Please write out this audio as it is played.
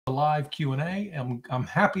live Q&A. I'm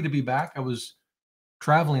happy to be back. I was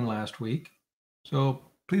traveling last week, so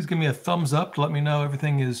please give me a thumbs up to let me know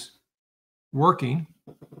everything is working.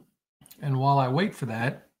 And while I wait for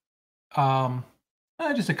that,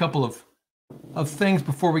 just a couple of things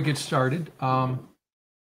before we get started.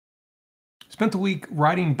 Spent the week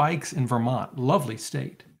riding bikes in Vermont, lovely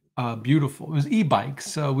state, beautiful. It was e-bikes,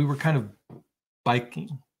 so we were kind of biking.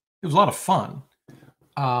 It was a lot of fun.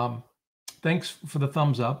 Thanks for the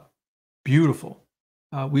thumbs up. Beautiful.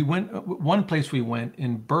 We went, one place we went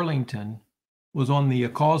in Burlington was on the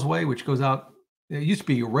causeway, which goes out, it used to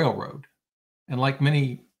be a railroad. And like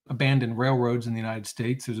many abandoned railroads in the United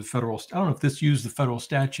States, there's a federal, I don't know if this used the federal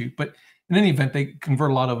statute, but in any event, they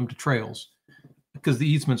convert a lot of them to trails because the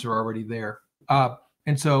easements are already there.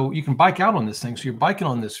 And so you can bike out on this thing. So you're biking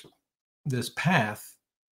on this path,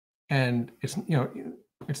 and it's,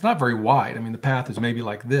 it's not very wide. I mean, the path is maybe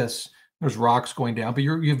like this. There's rocks going down, but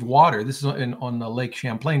you have water. This is on the Lake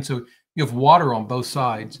Champlain. So you have water on both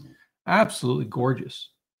sides. Absolutely gorgeous.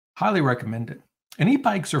 Highly recommend it. And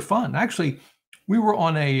e-bikes are fun. Actually, we were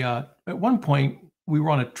on at one point, we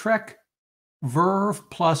were on a Trek Verve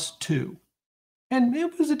Plus 2. And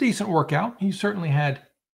it was a decent workout. You certainly had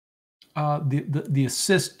the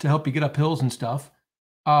assist to help you get up hills and stuff.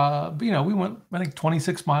 But, we went, I think,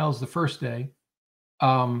 26 miles the first day.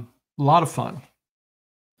 A lot of fun.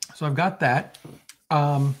 So I've got that.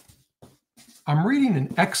 I'm reading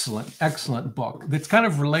an excellent book that's kind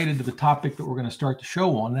of related to the topic that we're going to start the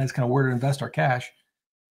show on. That's kind of where to invest our cash.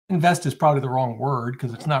 Invest is probably the wrong word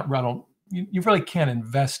because it's not. You really can't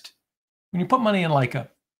invest when you put money in like a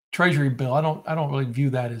treasury bill. I don't really view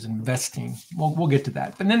that as investing. We'll get to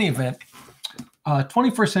that. But in any event,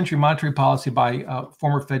 21st Century Monetary Policy by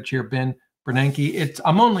former Fed Chair Bernanke.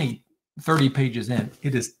 I'm only 30 pages in.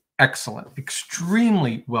 It is excellent,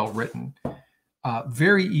 extremely well written,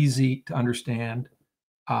 very easy to understand,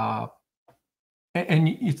 and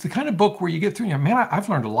it's the kind of book where you get through. Man, I've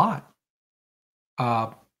learned a lot.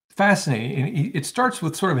 Fascinating. And it starts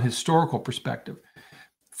with sort of a historical perspective.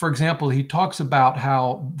 For example, he talks about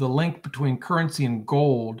how the link between currency and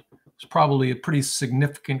gold was probably a pretty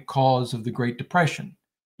significant cause of the Great Depression.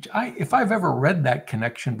 Which if I've ever read that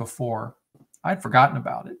connection before, I'd forgotten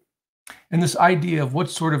about it. And this idea of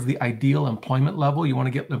what's sort of the ideal employment level. You want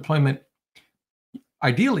to get employment,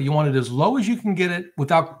 ideally, you want it as low as you can get it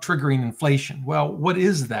without triggering inflation. Well, what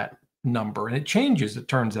is that number? And it changes, it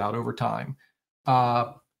turns out, over time.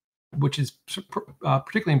 Which is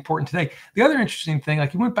particularly important today. The other interesting thing,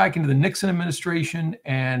 like he went back into the Nixon administration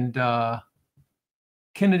and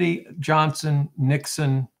Kennedy, Johnson,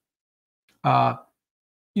 Nixon,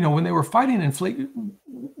 when they were fighting inflation,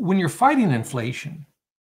 when you're fighting inflation,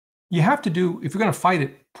 you have to do, if you're going to fight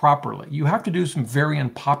it properly, you have to do some very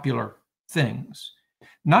unpopular things,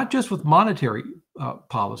 not just with monetary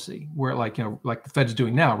policy, where like the Fed's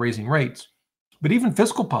doing now, raising rates, but even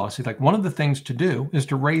fiscal policy. Like one of the things to do is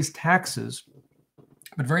to raise taxes,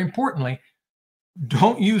 but very importantly,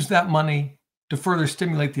 don't use that money to further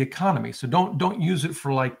stimulate the economy. So don't use it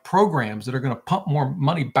for like programs that are going to pump more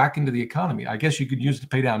money back into the economy. I guess you could use it to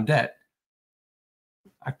pay down debt.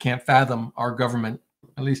 I can't fathom our government,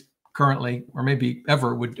 at least currently, or maybe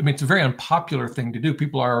ever would. I mean, it's a very unpopular thing to do.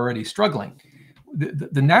 People are already struggling.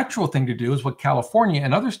 The natural thing to do is what California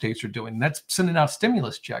and other states are doing. And that's sending out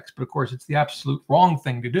stimulus checks. But of course, it's the absolute wrong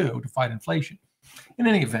thing to do to fight inflation. In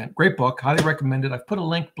any event, great book, highly recommended. I've put a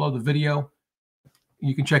link below the video.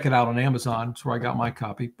 You can check it out on Amazon. That's where I got my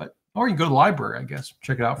copy. Or you can go to the library, I guess,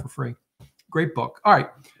 check it out for free. Great book. All right.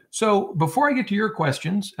 So before I get to your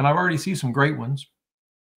questions, and I've already seen some great ones,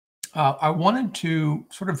 I wanted to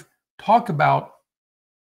sort of talk about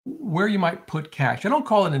where you might put cash. I don't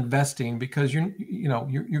call it investing because you're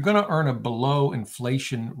going to earn a below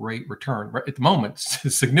inflation rate return. Right at the moment,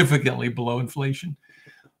 it's significantly below inflation.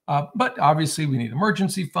 But obviously, we need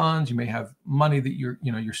emergency funds. You may have money that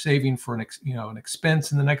you're saving for an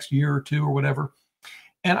expense in the next year or two or whatever.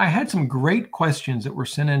 And I had some great questions that were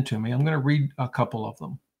sent in to me. I'm going to read a couple of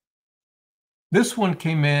them. This one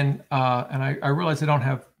came in, and I realized I don't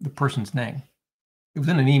have the person's name. It was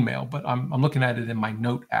in an email, but I'm looking at it in my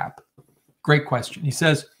note app. Great question. He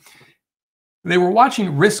says, they were watching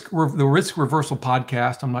the Risk Reversal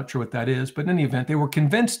podcast. I'm not sure what that is, but in any event, they were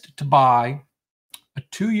convinced to buy a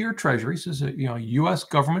 2-year treasury. This is a U.S.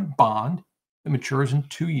 government bond that matures in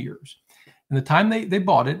 2 years. And the time they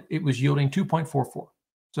bought it, it was yielding 2.44.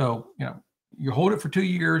 So, you hold it for 2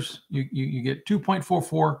 years, you get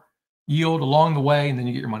 2.44 yield along the way, and then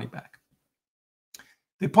you get your money back.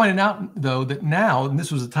 They pointed out, though, that now, and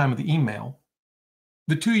this was the time of the email,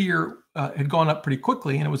 the 2-year had gone up pretty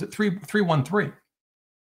quickly, and it was at 3.13.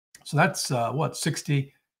 So that's what,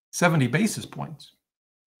 60, 70 basis points.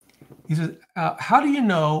 He says, how do you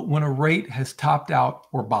know when a rate has topped out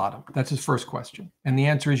or bottomed? That's his first question. And the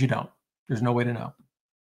answer is you don't. There's no way to know.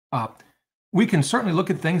 We can certainly look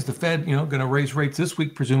at things. The Fed, going to raise rates this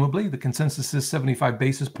week, presumably. The consensus is 75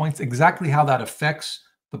 basis points. Exactly how that affects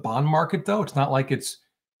the bond market, though, it's not like it's,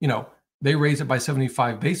 they raise it by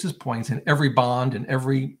 75 basis points and every bond and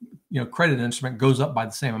every, credit instrument goes up by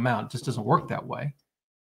the same amount. It just doesn't work that way.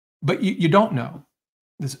 But you don't know.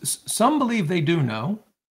 Some believe they do know.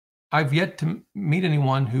 I've yet to meet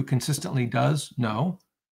anyone who consistently does know.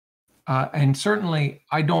 And certainly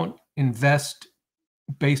I don't invest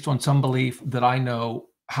based on some belief that I know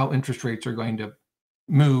how interest rates are going to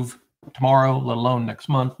move tomorrow, let alone next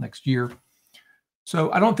month, next year.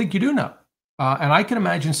 So I don't think you do know. And I can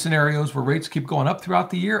imagine scenarios where rates keep going up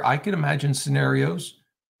throughout the year. I can imagine scenarios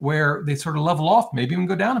where they sort of level off, maybe even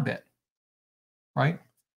go down a bit, right?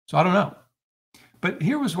 So I don't know. But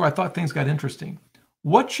here was where I thought things got interesting.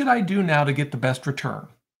 What should I do now to get the best return?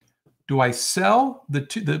 Do I sell the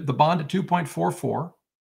bond at 2.44,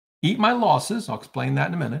 eat my losses, I'll explain that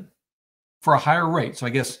in a minute, for a higher rate? So I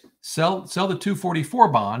guess sell the 244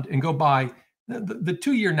 bond and go buy, the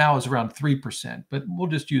 2-year now is around 3%, but we'll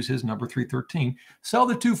just use his number, 313. Sell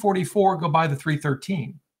the 244, go buy the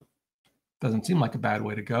 313. Doesn't seem like a bad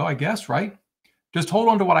way to go, I guess, right? Just hold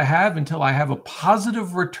on to what I have until I have a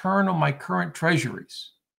positive return on my current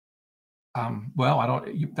treasuries. Well,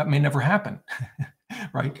 that may never happen,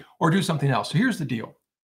 right? Or do something else. So here's the deal.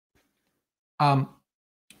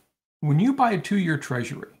 When you buy a 2-year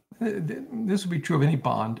treasury, this would be true of any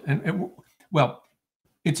bond. Well,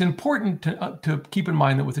 it's important to keep in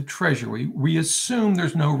mind that with a treasury, we assume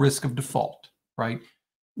there's no risk of default, right?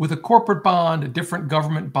 With a corporate bond, a different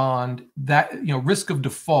government bond, that, risk of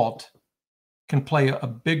default can play a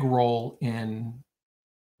big role in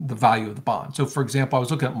the value of the bond. So for example, I was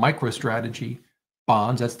looking at MicroStrategy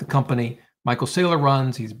bonds. That's the company Michael Saylor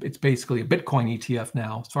runs. It's basically a Bitcoin ETF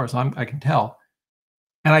now, as far as I can tell.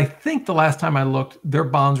 And I think the last time I looked, their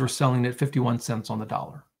bonds were selling at 51 cents on the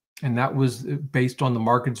dollar. And that was based on the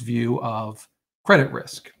market's view of credit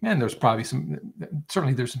risk. And there's probably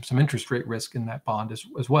certainly there's some interest rate risk in that bond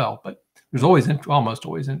as well. But there's almost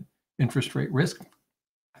always an interest rate risk,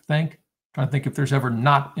 I think. I'm trying to think if there's ever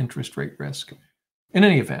not interest rate risk. In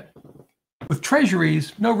any event, with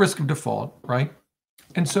treasuries, no risk of default, right?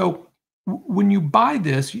 And so when you buy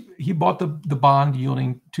this, he bought the bond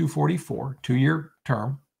yielding 244, 2-year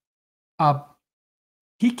term.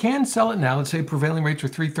 He can sell it now. Let's say prevailing rates are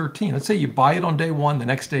 313. Let's say you buy it on day one, the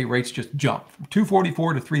next day rates just jump from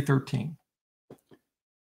 244 to 313.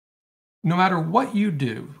 No matter what you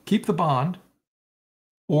do, keep the bond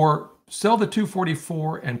or sell the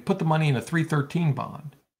 244 and put the money in a 313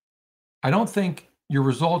 bond, I don't think your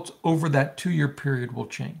results over that 2-year period will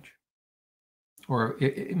change. Or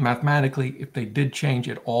mathematically, if they did change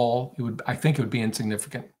at all, I think it would be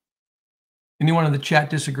insignificant. Anyone in the chat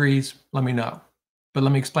disagrees, let me know. But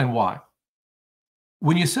let me explain why.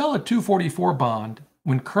 When you sell a 244 bond,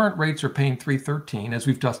 when current rates are paying 313, as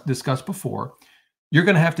we've just discussed before, you're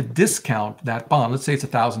going to have to discount that bond. Let's say it's a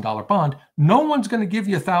 $1,000 bond. No one's going to give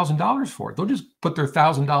you $1,000 for it. They'll just put their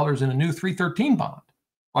 $1,000 in a new 313 bond.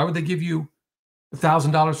 Why would they give you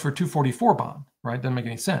 $1,000 for a 244 bond, right? Doesn't make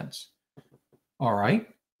any sense. All right.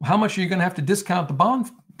 How much are you going to have to discount the bond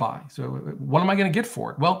by? So what am I going to get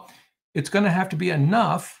for it? Well, it's going to have to be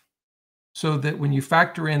enough so that when you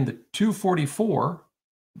factor in the 244,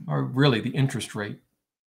 or really the interest rate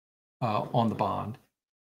on the bond,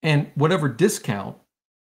 and whatever discount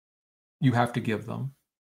you have to give them,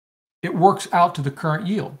 it works out to the current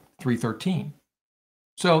yield, 313.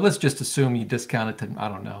 So let's just assume you discount it to, I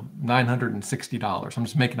don't know, $960. I'm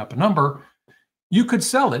just making up a number. You could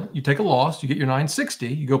sell it, you take a loss, you get your 960,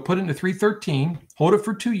 you go put it into 313, hold it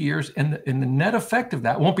for 2 years, and the net effect of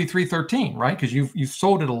that won't be 313, right? Because you've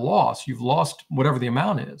sold at a loss, you've lost whatever the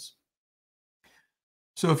amount is.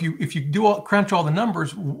 So if you crunch all the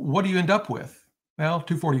numbers, what do you end up with? Well,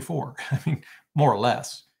 244, I mean, more or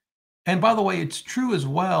less. And by the way, it's true as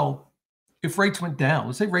well, if rates went down,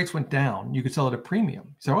 let's say rates went down, you could sell at a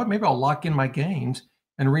premium. So well, maybe I'll lock in my gains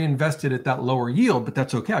and reinvest it at that lower yield, but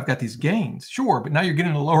that's okay. I've got these gains. Sure, but now you're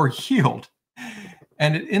getting a lower yield.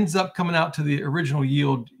 And it ends up coming out to the original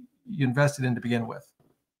yield you invested in to begin with.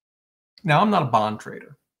 Now, I'm not a bond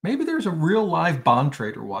trader. Maybe there's a real live bond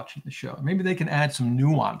trader watching the show. Maybe they can add some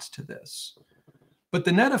nuance to this. But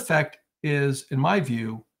the net effect is, in my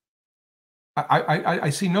view, I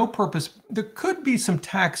see no purpose. There could be some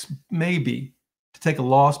tax, maybe, to take a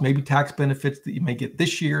loss, maybe tax benefits that you may get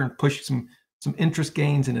this year and push some some interest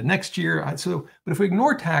gains into next year. But if we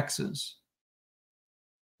ignore taxes,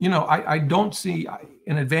 I don't see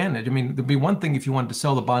an advantage. I mean, there'd be one thing if you wanted to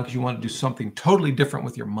sell the bond because you wanted to do something totally different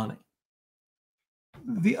with your money.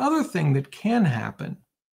 The other thing that can happen,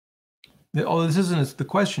 this isn't the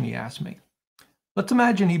question he asked me. Let's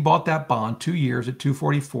imagine he bought that bond 2 years at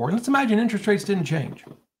 244. And let's imagine interest rates didn't change.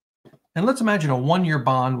 And let's imagine a 1-year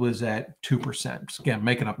bond was at 2%. Just again,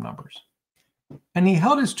 making up numbers. And he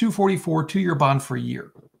held his 244 2-year bond for a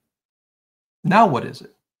year. Now what is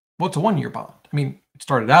it? Well, it's a 1-year bond. I mean, it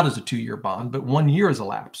started out as a 2-year bond, but 1 year has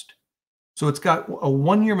elapsed. So it's got a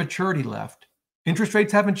 1-year maturity left. Interest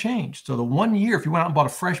rates haven't changed. So the 1 year, if you went out and bought a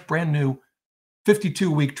fresh, brand new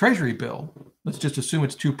 52-week treasury bill, let's just assume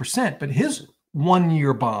it's 2%, but his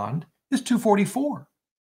 1-year bond is 244.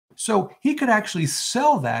 So he could actually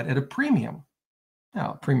sell that at a premium.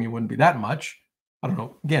 Now, a premium wouldn't be that much. I don't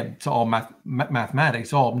know. Again, it's all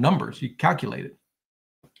mathematics, all numbers. You calculate it.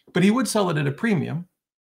 But he would sell it at a premium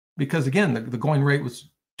because, again, the going rate was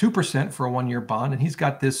 2% for a 1-year bond, and he's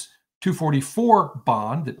got this 244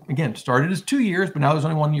 bond that, again, started as 2 years, but now there's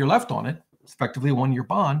only 1 year left on it. It's effectively a 1-year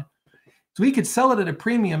bond. So he could sell it at a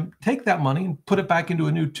premium, take that money, and put it back into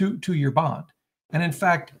a new two-year bond. And in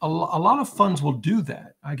fact, a lot of funds will do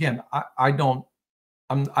that. Again, I don't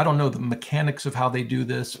know the mechanics of how they do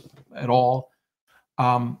this at all,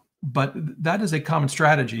 but that is a common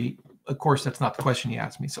strategy. Of course, that's not the question he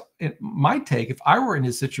asked me. So my take, if I were in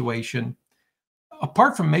his situation,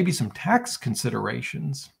 apart from maybe some tax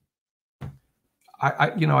considerations,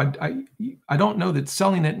 I don't know that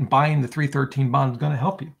selling it and buying the 313 bond is going to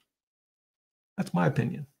help you. That's my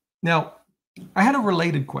opinion. Now, I had a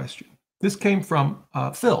related question. This came from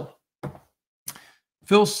Phil.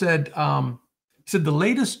 Phil said, the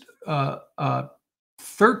latest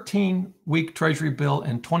 13-week Treasury bill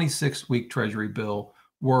and 26-week Treasury bill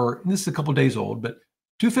were, and this is a couple of days old, but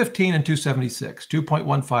 215 and 276, 2.15,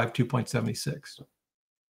 2.76.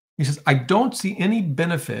 He says, I don't see any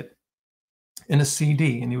benefit in a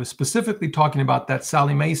CD. And he was specifically talking about that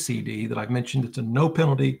Sallie Mae CD that I've mentioned. It's a no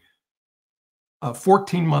penalty,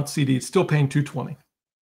 14-month CD. It's still paying $220.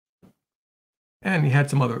 And he had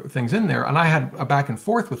some other things in there. And I had a back and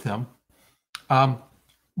forth with him.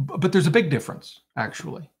 But there's a big difference,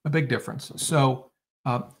 actually, a big difference. So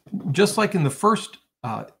just like in the first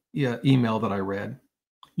email that I read,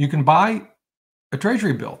 you can buy a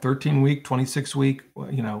Treasury bill, 13-week, 26-week,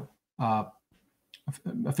 a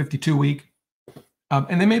 52-week.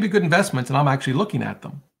 And they may be good investments, and I'm actually looking at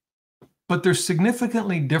them. But they're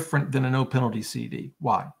significantly different than a no penalty CD.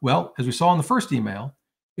 Why? Well, as we saw in the first email,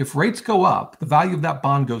 if rates go up, the value of that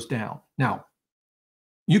bond goes down. Now,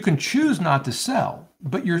 you can choose not to sell,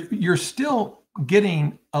 but you're still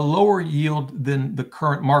getting a lower yield than the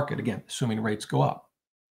current market, again, assuming rates go up.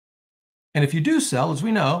 And if you do sell, as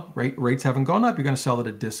we know, rates haven't gone up, you're going to sell at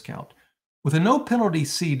a discount. With a no penalty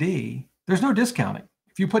CD, there's no discounting.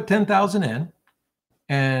 If you put $10,000 in,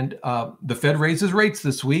 and the Fed raises rates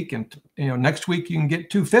this week, and next week you can get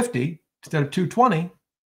 $250 instead of $220.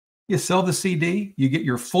 You sell the CD, you get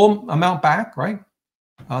your full amount back, right?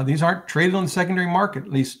 These aren't traded on the secondary market.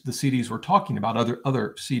 At least the CDs we're talking about.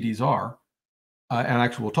 Other CDs are, and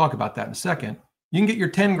actually we'll talk about that in a second. You can get your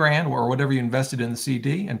 10 grand or whatever you invested in the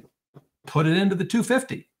CD and put it into the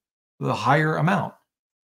 250, the higher amount.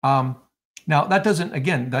 Now that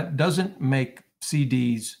doesn't make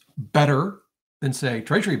CDs better than, say,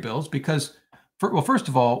 Treasury bills, because, first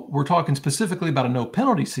of all, we're talking specifically about a no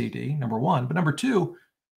penalty CD, number one. But number two,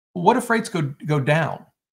 what if rates go down,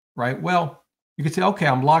 right? Well, you could say, okay,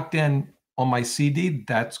 I'm locked in on my CD.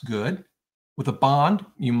 That's good. With a bond,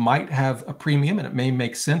 you might have a premium, and it may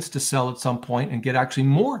make sense to sell at some point and get actually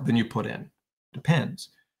more than you put in. Depends.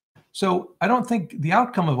 So I don't think the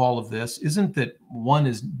outcome of all of this isn't that one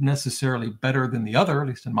is necessarily better than the other, at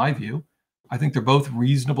least in my view. I think they're both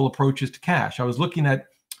reasonable approaches to cash. I was looking at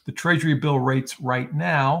the Treasury bill rates right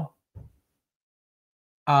now.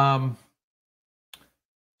 So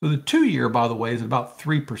the 2-year, by the way, is about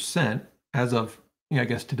 3% as of, I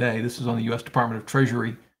guess today. This is on the U.S. Department of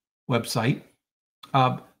Treasury website.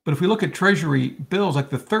 But if we look at Treasury bills, like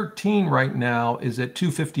the 13 right now is at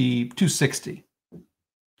 250, 260.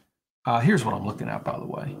 Here's what I'm looking at, by the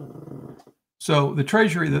way. So the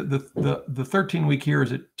Treasury, the 13-week here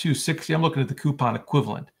is at 260. I'm looking at the coupon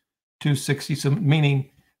equivalent, 260. So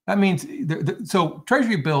that means so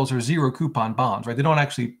Treasury bills are zero coupon bonds, right? They don't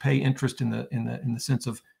actually pay interest in the sense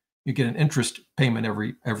of you get an interest payment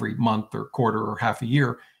every month or quarter or half a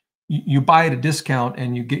year. You buy at a discount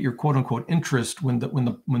and you get your quote unquote interest when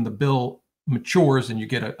the bill matures, and you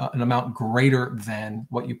get an amount greater than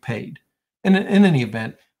what you paid. And in any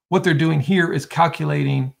event, what they're doing here is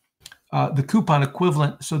calculating the coupon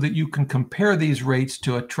equivalent so that you can compare these rates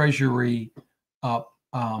to a Treasury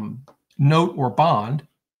note or bond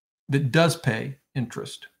that does pay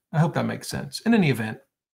interest. I hope that makes sense. In any event,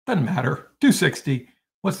 doesn't matter. 260.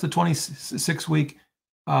 What's the 26-week?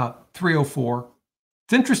 304.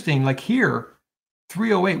 It's interesting, like here,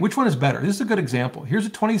 308. Which one is better? This is a good example. Here's a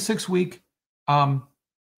 26-week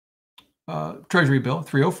Treasury bill,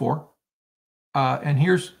 304. And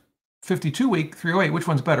here's 52-week, 308. Which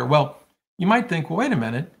one's better? Well, you might think, well, wait a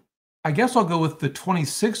minute. I guess I'll go with the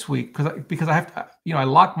 26-week because I have to, I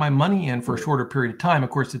lock my money in for a shorter period of time. Of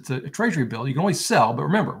course, it's a Treasury bill. You can always sell, but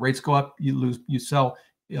remember, rates go up, you lose, you sell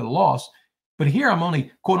at a loss. But here I'm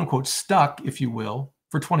only, quote unquote, stuck, if you will,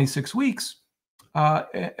 for 26 weeks.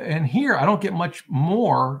 And here I don't get much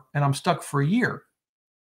more and I'm stuck for a year.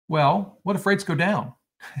 Well, what if rates go down?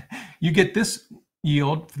 You get this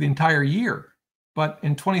yield for the entire year. But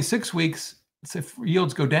in 26 weeks, if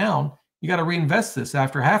yields go down, you got to reinvest this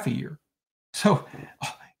after half a year. So,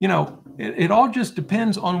 it all just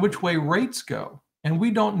depends on which way rates go. And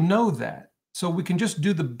we don't know that. So we can just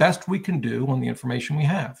do the best we can do on the information we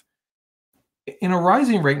have. In a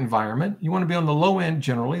rising rate environment, you want to be on the low end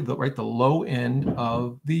generally, the low end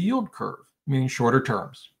of the yield curve, meaning shorter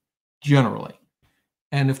terms, generally.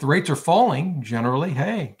 And if the rates are falling, generally,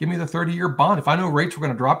 hey, give me the 30-year bond. If I know rates are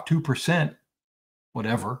going to drop 2%,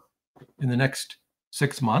 whatever, in the next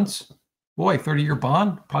 6 months, boy, 30-year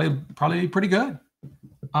bond probably pretty good.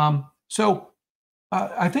 I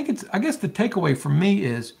think I guess the takeaway for me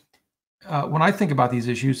is when I think about these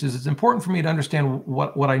issues is it's important for me to understand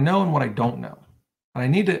what I know and what I don't know. And I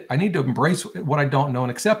need to embrace what I don't know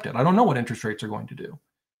and accept it. I don't know what interest rates are going to do.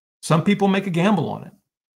 Some people make a gamble on it.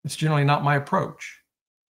 It's generally not my approach.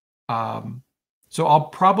 So I'll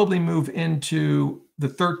probably move into the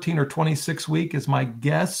 13 or 26 week is my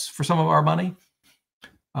guess for some of our money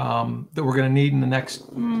that we're going to need in the next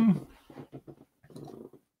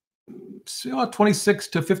 26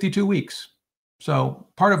 to 52 weeks. So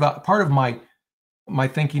part of my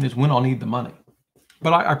thinking is when I'll need the money,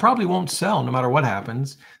 but I probably won't sell no matter what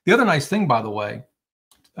happens. The other nice thing, by the way,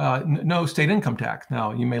 no state income tax.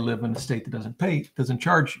 Now you may live in a state that doesn't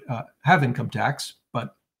have income tax,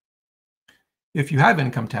 but if you have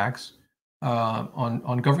income tax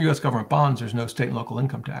on U.S. government bonds, there's no state and local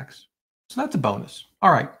income tax. So that's a bonus.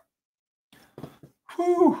 All right.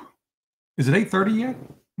 Whew. Is it 8:30 yet?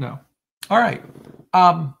 No. All right.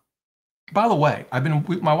 By the way,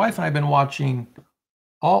 my wife and I have been watching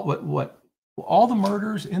all the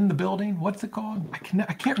murders in the building. What's it called?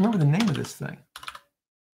 I can't remember the name of this thing.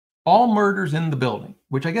 All Murders in the Building,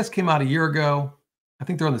 which I guess came out a year ago. I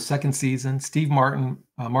think they're on the second season. Steve Martin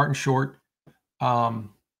Short.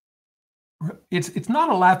 It's not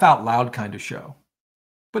a laugh out loud kind of show,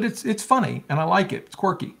 but it's funny and I like it. It's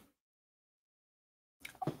quirky.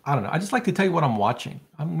 I don't know. I just like to tell you what I'm watching.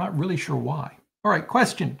 I'm not really sure why. All right,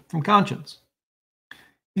 question from Conscience.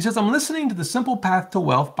 He says, I'm listening to The Simple Path to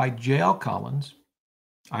Wealth by J.L. Collins.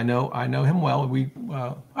 I know him well.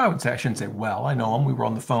 I shouldn't say well. I know him. We were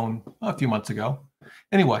on the phone a few months ago.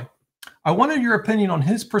 Anyway, I wanted your opinion on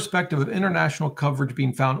his perspective of international coverage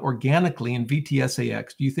being found organically in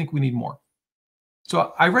VTSAX. Do you think we need more?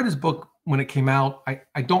 So I read his book when it came out.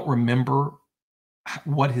 I don't remember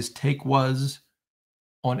what his take was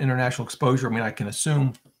on international exposure. I mean, I can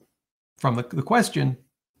assume from the question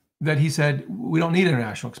that he said we don't need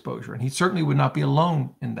international exposure, and he certainly would not be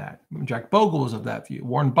alone in that. Jack Bogle was of that view.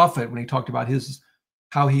 Warren Buffett, when he talked about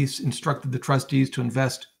how he's instructed the trustees to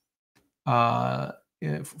invest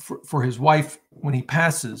for his wife when he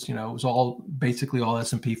passes, it was basically all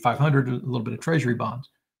S&P 500, a little bit of Treasury bonds.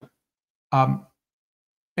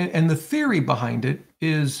 And the theory behind it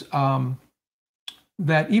is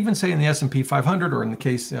that even say in the S&P 500 or in the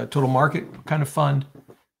case total market kind of fund,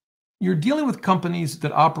 you're dealing with companies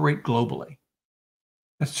that operate globally.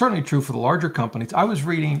 That's certainly true for the larger companies. I was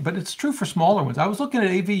reading, but it's true for smaller ones. I was looking at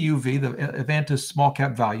AVUV, the Advantis Small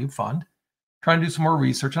Cap Value Fund, trying to do some more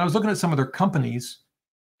research. And I was looking at some of their companies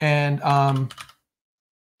and that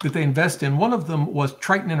they invest in. One of them was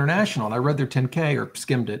Triton International. And I read their 10K or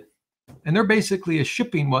skimmed it. And they're basically a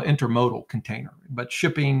shipping, intermodal container, but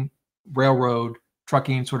shipping, railroad,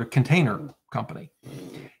 trucking sort of container company.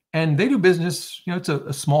 And they do business, it's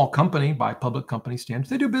a small company by public company standards.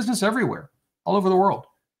 They do business everywhere, all over the world.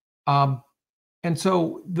 And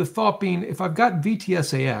so the thought being, if I've got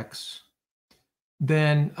VTSAX,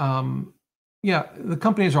 then, the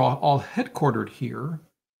companies are all headquartered here,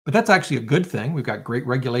 but that's actually a good thing. We've got great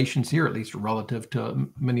regulations here, at least relative to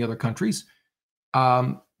many other countries.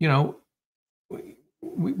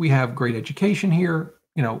 We have great education here.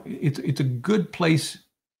 it's a good place,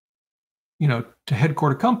 to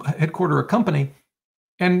headquarter a company,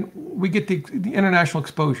 and we get the international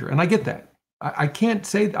exposure, and I get that. I can't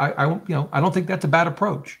say I don't think that's a bad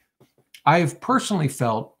approach. I've personally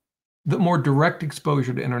felt that more direct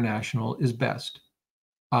exposure to international is best.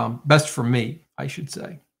 Best for me, I should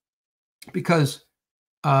say, because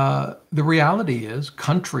the reality is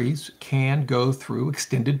countries can go through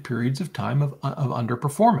extended periods of time of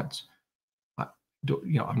underperformance.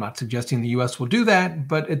 I'm not suggesting the U.S. will do that,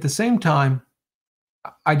 but at the same time,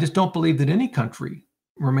 I just don't believe that any country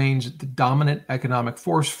remains the dominant economic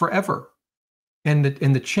force forever, and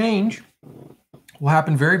the change will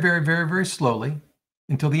happen very, very, very, very slowly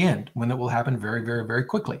until the end, when it will happen very, very, very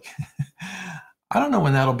quickly. I don't know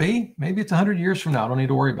when that'll be. Maybe it's 100 years from now. I don't need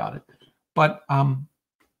to worry about it. But I'm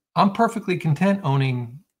perfectly content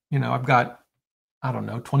owning, I've got, I don't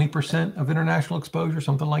know, 20% of international exposure,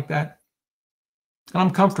 something like that. And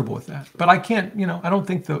I'm comfortable with that. But I can't, I don't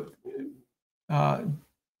think the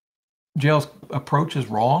jail's approach is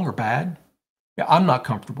wrong or bad. Yeah, I'm not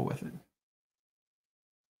comfortable with it.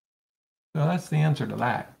 So that's the answer to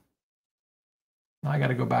that. Now I got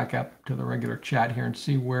to go back up to the regular chat here and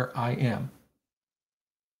see where I am.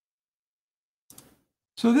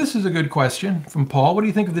 So this is a good question from Paul. What do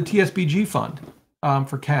you think of the TSP G fund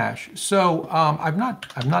for cash? So I've not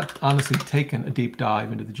honestly taken a deep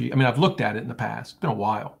dive into the G. I mean, I've looked at it in the past. It's been a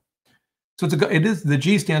while. So the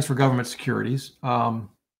G stands for government securities. I'll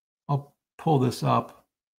pull this up.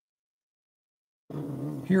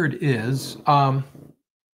 Here it is. But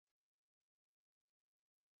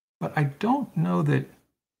I don't know that.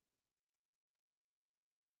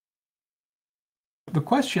 The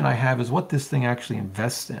question I have is what this thing actually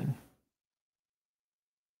invests in.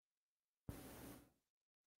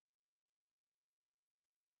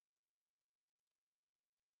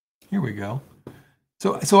 Here we go.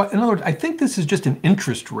 So in other words, I think this is just an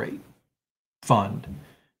interest rate fund.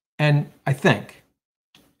 And I think,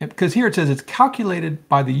 because here it says it's calculated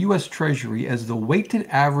by the U.S. Treasury as the weighted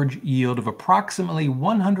average yield of approximately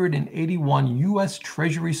 181 U.S.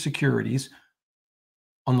 Treasury securities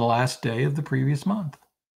on the last day of the previous month.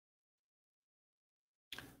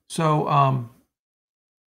 So,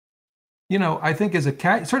 I think as a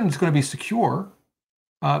cash, certainly it's going to be secure.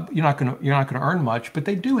 You're not going to earn much, but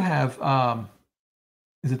they do have.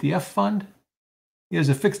 Is it the F fund? Yeah, there's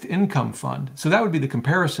a fixed income fund. So that would be the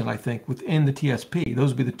comparison, I think, within the TSP.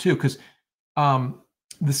 Those would be the two, because the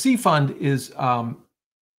C fund is. I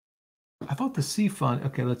thought the C fund.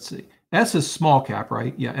 Okay, let's see. S is small cap,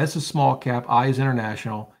 right? Yeah, S is small cap. I is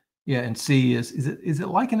international. Yeah, and C is it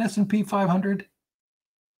like an S&P 500?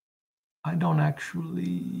 I don't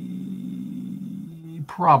actually.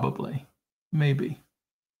 Probably, maybe.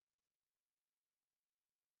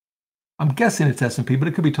 I'm guessing it's S&P, but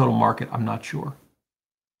it could be total market. I'm not sure.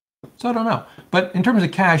 So I don't know. But in terms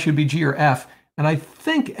of cash, it would be G or F. And I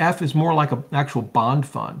think F is more like an actual bond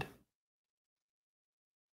fund.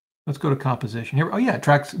 Let's go to composition here. Oh, yeah, it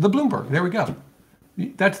tracks the Bloomberg. There we go.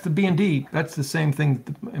 That's the B&D. That's the same thing.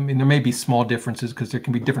 I mean, there may be small differences because there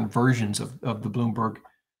can be different versions of the Bloomberg.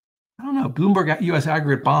 I don't know. Bloomberg U.S.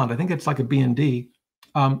 aggregate bond. I think it's like a B&D.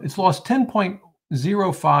 It's lost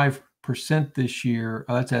 10.05% this year.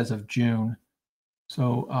 That's as of June.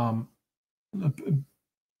 So,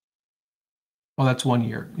 that's 1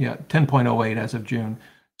 year. Yeah, 10.08 as of June.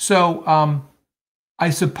 So,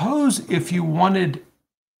 I suppose if you wanted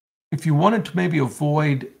to maybe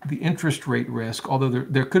avoid the interest rate risk, although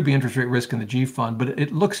there could be interest rate risk in the G fund, but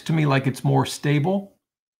it looks to me like it's more stable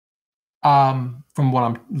from what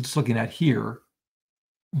I'm just looking at here.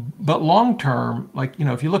 But long term, like,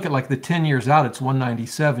 if you look at like the 10 years out, it's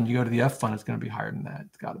 197. You go to the F fund, it's going to be higher than that.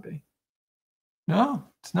 It's got to be. No,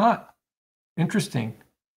 it's not. Interesting.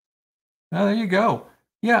 Oh, there you go.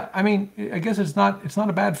 Yeah, I mean, I guess it's not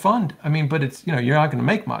a bad fund. I mean, but it's, you're not going to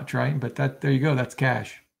make much, right? But there you go. That's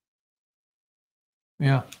cash.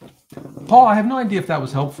 Yeah. Paul, I have no idea if that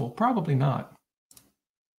was helpful. Probably not.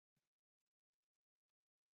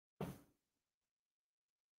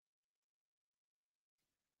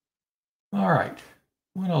 All right.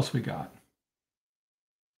 What else we got?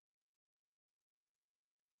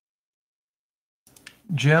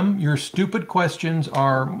 Jim, your stupid questions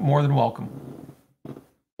are more than welcome.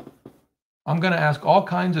 I'm going to ask all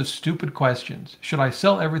kinds of stupid questions. Should I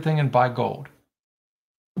sell everything and buy gold?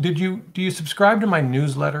 Do you subscribe to my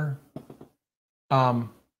newsletter?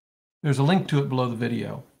 There's a link to it below the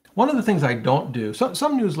video. One of the things I don't do, some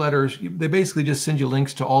newsletters, they basically just send you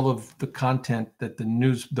links to all of the content that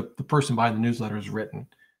the person behind the newsletter has written.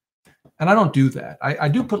 And I don't do that. I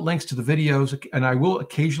do put links to the videos, and I will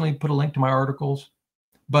occasionally put a link to my articles.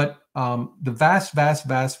 But the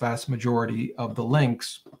vast majority of the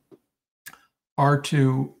links are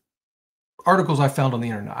to articles I found on the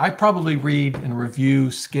internet. I probably read and review,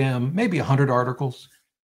 skim, maybe 100 articles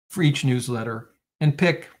for each newsletter and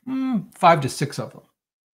pick 5 to 6 of them.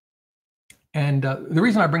 And the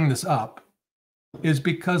reason I bring this up is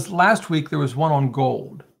because last week there was one on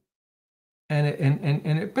gold. And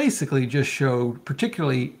it basically just showed,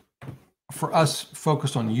 particularly for us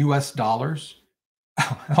focused on US dollars,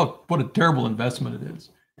 what a terrible investment it is.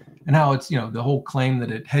 And how it's, the whole claim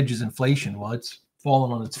that it hedges inflation. Well, it's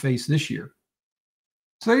fallen on its face this year.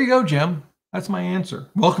 So there you go, Jim. That's my answer.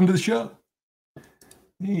 Welcome to the show.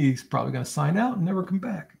 He's probably going to sign out and never come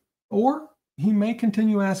back. Or he may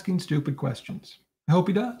continue asking stupid questions. I hope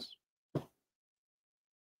he does.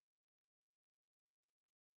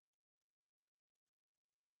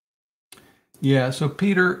 Yeah, so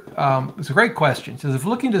Peter, it's a great question. It says, if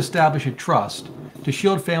looking to establish a trust to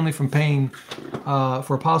shield family from paying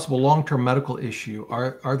for a possible long-term medical issue,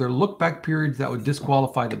 are there look-back periods that would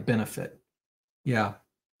disqualify the benefit? Yeah,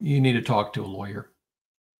 you need to talk to a lawyer.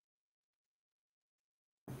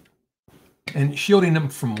 And shielding them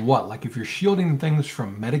from what? Like if you're shielding things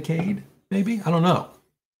from Medicaid, maybe? I don't know.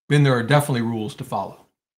 Then there are definitely rules to follow.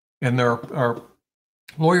 And there are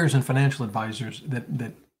lawyers and financial advisors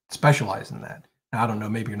that specialize in that. Now, I don't know,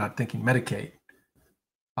 maybe you're not thinking Medicaid.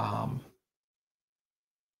 But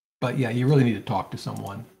yeah, you really need to talk to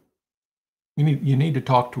someone. You need to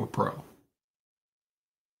talk to a pro.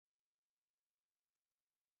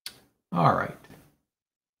 All right.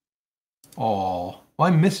 Oh,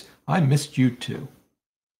 well, I missed you too.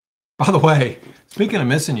 By the way, speaking of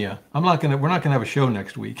missing you, we're not gonna have a show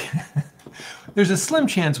next week. There's a slim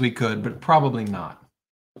chance we could, but probably not.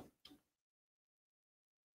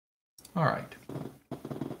 All right.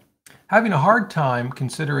 Having a hard time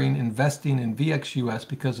considering investing in VXUS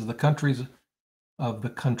because of the countries.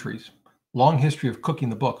 Long history of cooking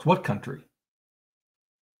the books. What country?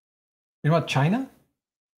 You know about China?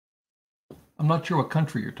 I'm not sure what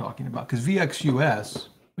country you're talking about, because VXUS,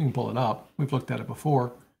 we can pull it up. We've looked at it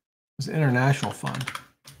before. It's an international fund.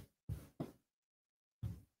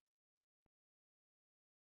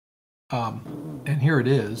 And here it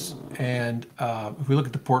is. And if we look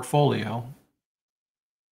at the portfolio,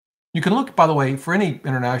 you can look, by the way, for any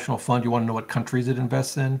international fund, you want to know what countries it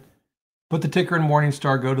invests in. Put the ticker in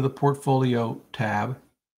Morningstar, go to the portfolio tab,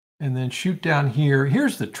 and then shoot down here.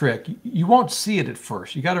 Here's the trick. You won't see it at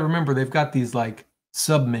first. You got to remember they've got these like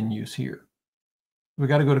sub menus here. We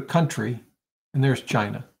got to go to country, and there's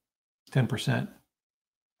China, 10%.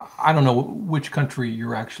 I don't know which country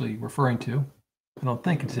you're actually referring to. I don't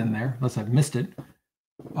think it's in there unless I've missed it.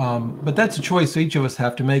 But that's a choice each of us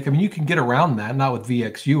have to make. I mean, you can get around that, not with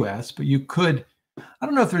VXUS, but you could. I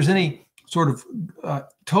don't know if there's any sort of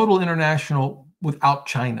total international without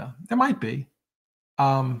China. There might be.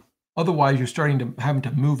 Otherwise, you're having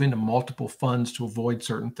to move into multiple funds to avoid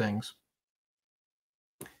certain things.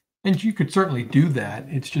 And you could certainly do that.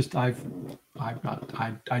 It's just I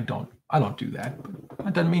don't do that. But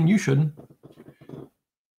that doesn't mean you shouldn't.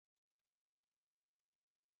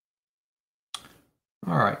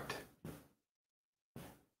 All right.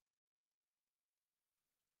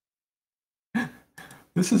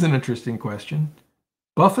 This is an interesting question.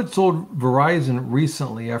 Buffett sold Verizon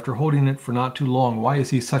recently after holding it for not too long. Why is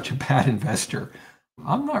he such a bad investor?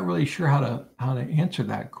 I'm not really sure how to answer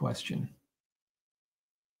that question.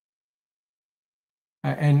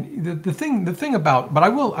 And the thing about, but I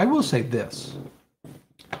will say this,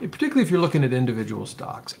 particularly if you're looking at individual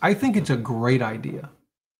stocks, I think it's a great idea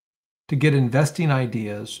to get investing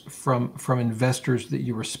ideas from investors that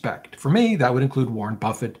you respect. For me, that would include Warren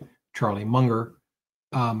Buffett, Charlie Munger,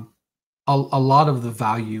 a lot of the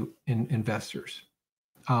value in investors,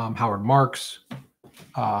 Howard Marks,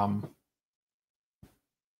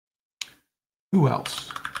 who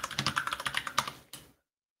else?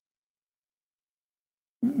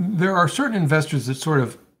 There are certain investors that sort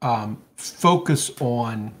of focus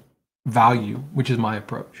on value, which is my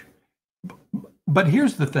approach. But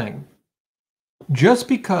here's the thing. Just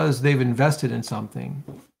because they've invested in something,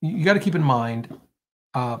 you got to keep in mind,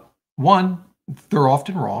 one, they're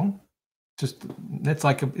often wrong. It's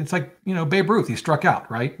like Babe Ruth, he struck out,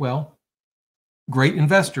 right? Well, great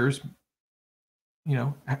investors,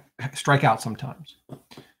 strike out sometimes.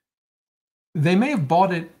 They may have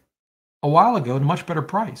bought it a while ago at a much better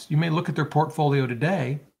price. You may look at their portfolio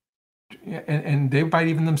today, and they might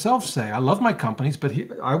even themselves say, I love my companies, but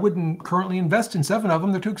I wouldn't currently invest in 7 of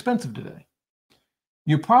them. They're too expensive today.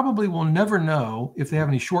 You probably will never know if they have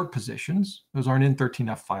any short positions. Those aren't in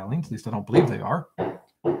 13F filings. At least I don't believe they are.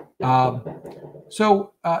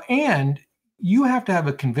 So, and you have to have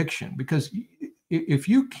a conviction, because if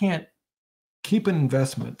you can't keep an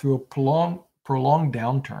investment through a prolonged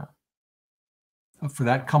downturn for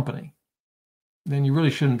that company, then you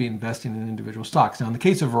really shouldn't be investing in individual stocks. Now, in the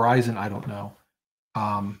case of Verizon, I don't know.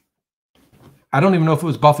 I don't even know if it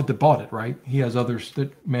was Buffett that bought it, right? He has others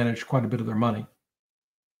that manage quite a bit of their money.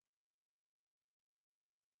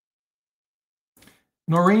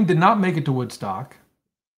 Noreen did not make it to Woodstock.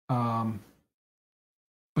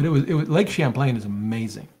 But it was Lake Champlain is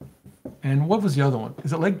amazing. And what was the other one?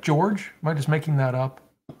 Is it Lake George? Am I just making that up?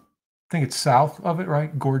 I think it's south of it,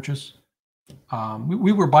 right? Gorgeous.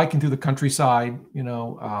 We were biking through the countryside, you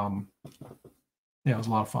know. Yeah, it was a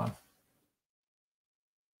lot of fun.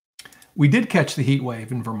 We did catch the heat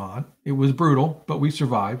wave in Vermont. It was brutal, but we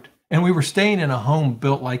survived. And we were staying in a home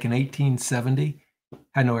built like in 1870,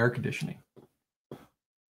 had no air conditioning.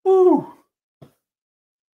 Woo!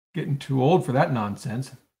 Getting too old for that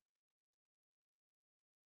nonsense.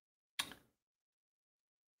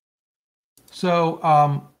 So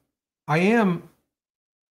I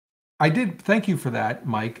did, thank you for that,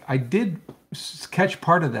 Mike. I did catch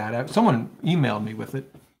part of that. Someone emailed me with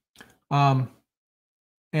it.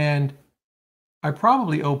 And I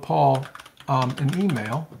probably owe Paul an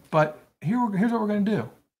email, but here's what we're going to do.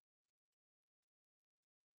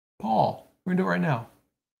 Paul, we're going to do it right now.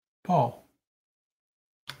 Paul,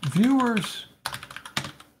 viewers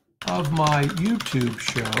of my YouTube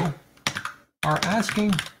show are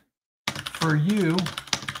asking for you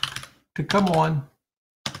to come on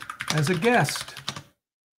as a guest.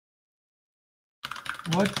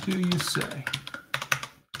 What do you say?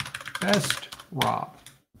 Best Rob.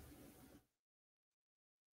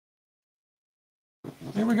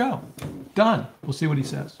 There we go. Done. We'll see what he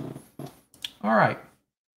says. All right.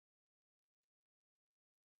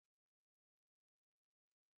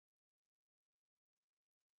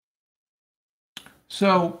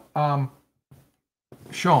 So,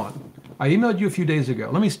 Sean, I emailed you a few days ago.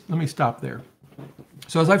 Let me stop there.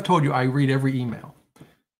 So as I've told you, I read every email.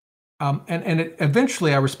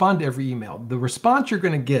 Eventually I respond to every email. The response you're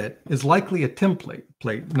going to get is likely a template.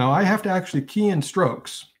 Now I have to actually key in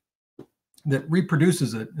strokes that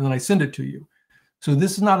reproduces it, and then I send it to you. So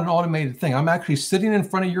this is not an automated thing. I'm actually sitting in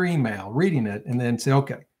front of your email, reading it, and then say,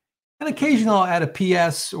 okay. And occasionally I'll add a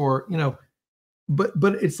PS or, you know,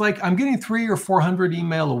 but it's like I'm getting 300 or 400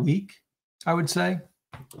 email a week, I would say.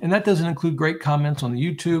 And that doesn't include great comments on the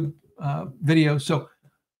YouTube video. So,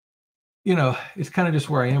 you know, it's kind of just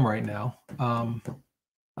where I am right now.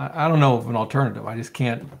 I don't know of an alternative. I just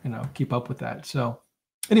can't, you know, keep up with that. So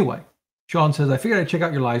anyway, Sean says, I figured I'd check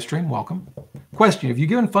out your live stream. Welcome. Question, have you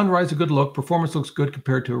given Fundrise a good look? Performance looks good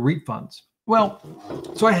compared to REIT funds. Well,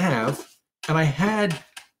 so I have, and I had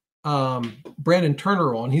Brandon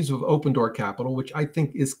Turner on. He's of Open Door Capital, which I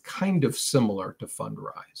think is kind of similar to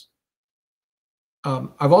Fundrise.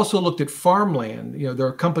 I've also looked at farmland. You know, there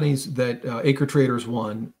are companies that Acre Traders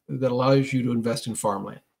One that allows you to invest in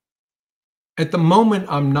farmland. At the moment,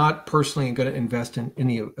 I'm not personally going to invest in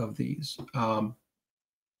any of these.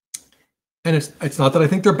 And it's not that I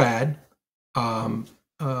think they're bad,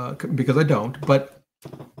 because I don't. But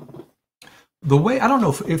the way, I don't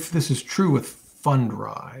know if this is true with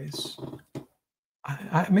Fundrise.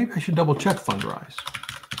 Maybe I should double check Fundrise.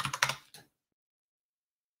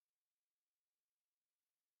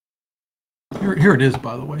 Here it is,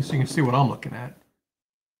 by the way, so you can see what I'm looking at.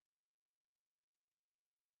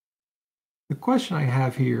 The question I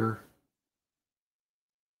have here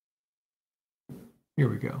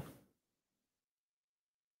we go.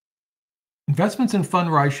 Investments in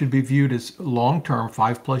Fundrise should be viewed as long-term,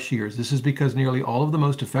 5+ years. This is because nearly all of the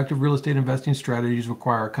most effective real estate investing strategies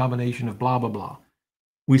require a combination of blah, blah, blah.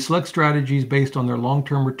 We select strategies based on their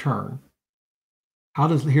long-term return.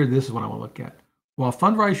 This is what I want to look at. While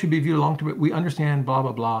Fundrise should be viewed long-term, we understand blah,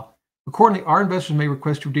 blah, blah. Accordingly, our investors may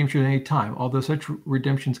request redemption at any time, although such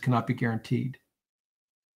redemptions cannot be guaranteed.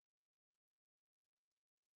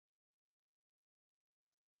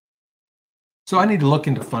 So I need to look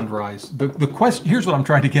into Fundrise. The question, here's what I'm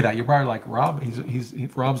trying to get at. You're probably like, Rob,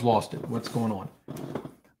 Rob's lost it. What's going on?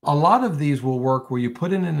 A lot of these will work where you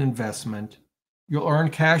put in an investment, you'll earn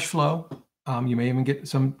cash flow. You may even get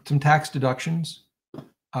some tax deductions.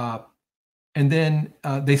 And then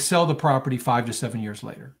they sell the property 5 to 7 years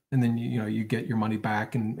later. And then, you get your money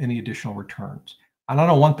back and any additional returns. And I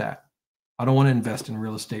don't want that. I don't want to invest in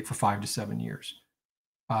real estate for 5 to 7 years.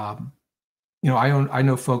 I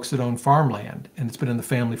know folks that own farmland and it's been in the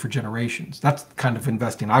family for generations. That's the kind of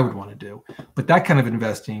investing I would want to do. But that kind of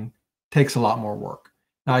investing takes a lot more work.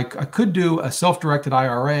 Now, I could do a self-directed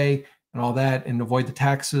IRA and all that and avoid the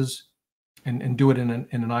taxes. and do it in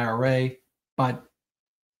an IRA. But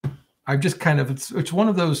I've just kind of, it's one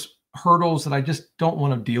of those hurdles that I just don't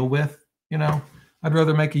want to deal with. You know, I'd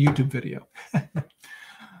rather make a YouTube video.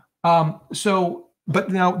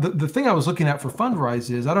 But now the thing I was looking at for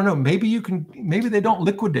Fundrise is, I don't know, maybe they don't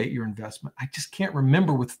liquidate your investment. I just can't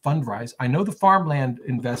remember with Fundrise. I know the farmland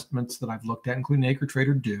investments that I've looked at, including Acre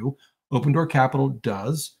Trader, do. Open Door Capital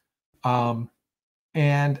does.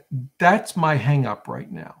 And that's my hang up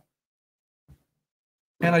right now.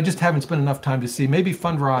 And I just haven't spent enough time to see. Maybe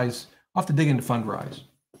Fundrise, I'll have to dig into Fundrise.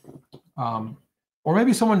 Or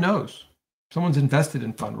maybe someone knows. Someone's invested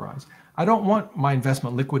in Fundrise. I don't want my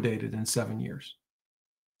investment liquidated in 7 years.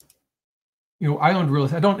 You know, I owned real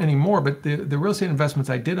estate. I don't anymore, but the real estate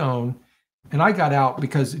investments I did own, and I got out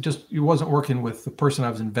because it wasn't working with the person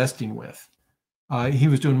I was investing with. He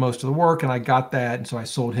was doing most of the work, and I got that, and so I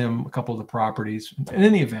sold him a couple of the properties. In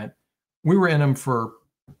any event, we were in them for,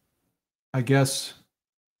 I guess,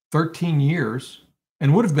 13 years,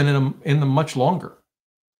 and would have been in them much longer.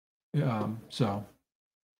 So,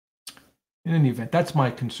 in any event, that's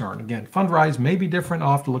my concern. Again, Fundrise may be different.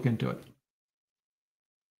 I'll have to look into it.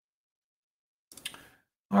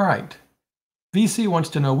 All right. VC wants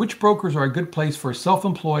to know which brokers are a good place for a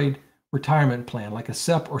self-employed retirement plan, like a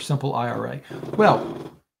SEP or simple IRA.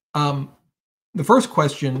 Well, the first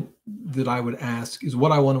question that I would ask is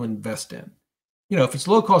what I want to invest in. You know, if it's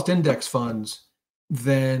low-cost index funds,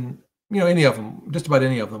 then, you know, any of them, just about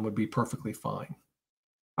any of them would be perfectly fine.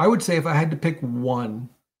 I would say if I had to pick one,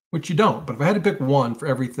 which you don't, but if I had to pick one for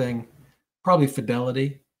everything, probably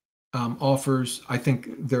Fidelity offers. I think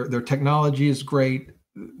their technology is great.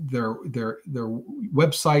 Their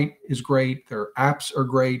website is great. Their apps are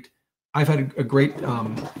great. I've had a great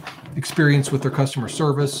experience with their customer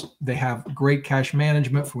service. They have great cash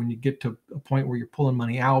management for when you get to a point where you're pulling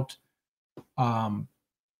money out. But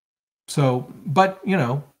you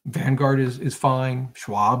know, Vanguard is fine.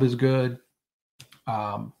 Schwab is good.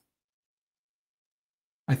 I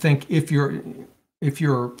think if you're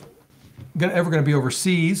ever going to be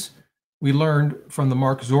overseas, we learned from the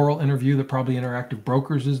Mark Zorel interview that probably Interactive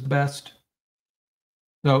Brokers is the best.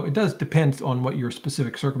 So it does depend on what your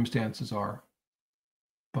specific circumstances are.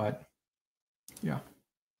 But yeah.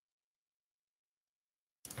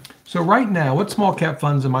 So right now, what small cap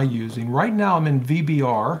funds am I using? Right now I'm in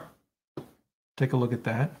VBR. Take a look at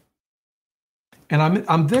that. And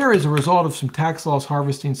I'm there as a result of some tax loss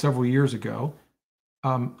harvesting several years ago.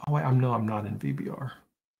 I'm not in VBR.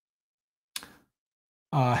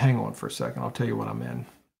 Hang on for a second. I'll tell you what I'm in.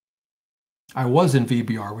 I was in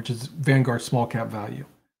VBR, which is Vanguard Small Cap Value.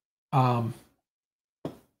 Now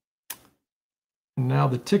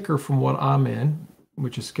the ticker from what I'm in,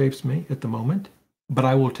 which escapes me at the moment, but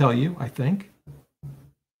I will tell you, I think.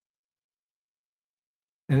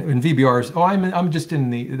 And VBR is, I'm just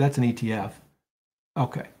in that's an ETF.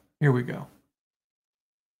 Okay, here we go.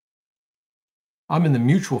 I'm in the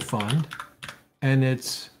mutual fund, and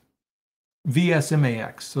it's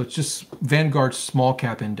VSMAX, so it's just Vanguard Small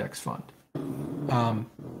Cap Index Fund.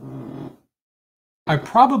 I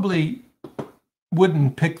probably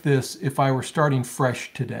wouldn't pick this if I were starting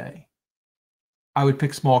fresh today. I would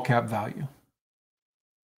pick Small Cap Value.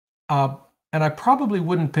 And I probably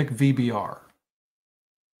wouldn't pick VBR.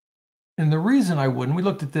 And the reason I wouldn't, we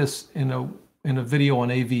looked at this in a video on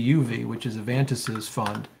AVUV, which is Advantis's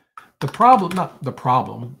fund. Not the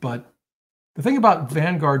problem, but the thing about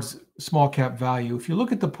Vanguard's Small Cap Value, if you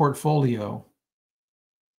look at the portfolio,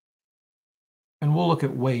 and we'll look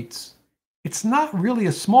at weights, it's not really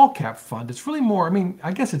a small cap fund. It's really more, I mean,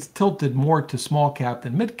 I guess it's tilted more to small cap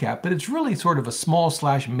than mid cap, but it's really sort of a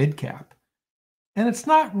small/mid cap. And it's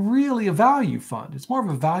not really a value fund. It's more of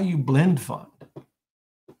a value blend fund.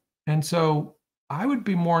 And so I would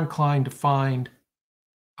be more inclined to find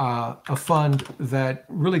a fund that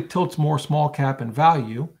really tilts more small cap and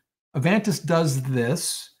value. Advantis does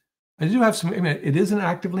this. I do have some, I mean, it is an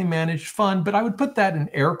actively managed fund, but I would put that in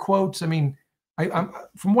air quotes. I mean, I'm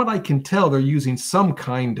from what I can tell, they're using some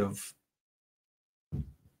kind of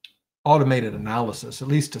automated analysis, at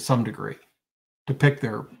least to some degree, to pick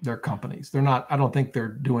their companies. They're not, I don't think they're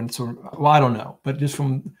doing sort of, well, I don't know, but just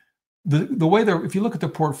from the way if you look at the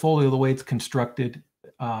portfolio, the way it's constructed,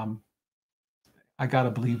 I got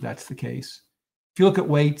to believe that's the case. If you look at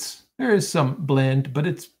weights, there is some blend, but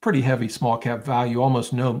it's pretty heavy small cap value,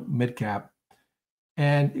 almost no mid cap.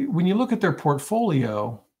 And when you look at their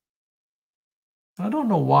portfolio, I don't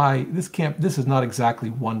know why this is not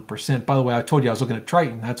exactly 1%. By the way, I told you I was looking at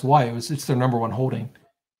Triton. That's why it's their number one holding.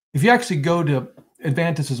 If you actually go to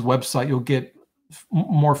Advantis's website, you'll get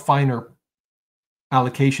more finer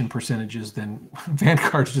allocation percentages, then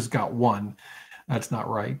Vanguard's just got 1. That's not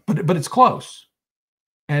right, but it's close.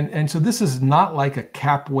 And so this is not like a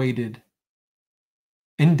cap-weighted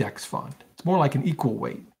index fund. It's more like an equal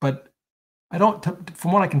weight. But I don't,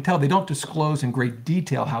 from what I can tell, they don't disclose in great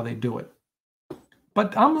detail how they do it.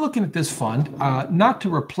 But I'm looking at this fund, not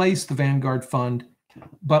to replace the Vanguard fund,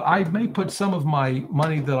 but I may put some of my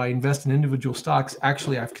money that I invest in individual stocks.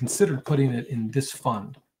 Actually, I've considered putting it in this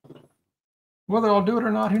fund. Whether I'll do it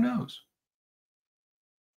or not, who knows?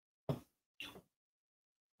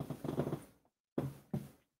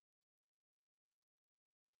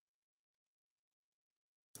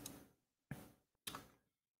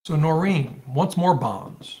 So Noreen wants more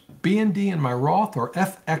bonds. BND in my Roth or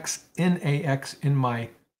FXAIX in my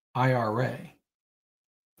IRA?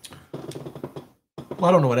 Well,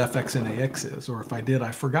 I don't know what FXAIX is, or if I did,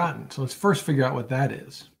 I've forgotten. So let's first figure out what that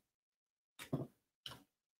is.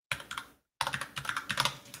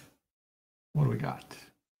 What do we got?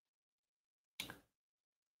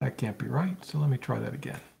 That can't be right, so let me try that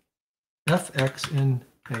again.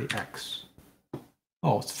 FXAIX.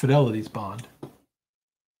 Oh, it's Fidelity's bond.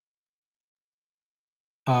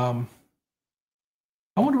 I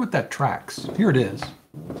wonder what that tracks. Here it is.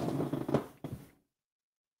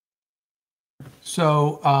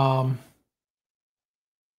 So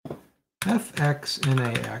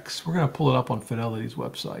FXAIX, we're going to pull it up on Fidelity's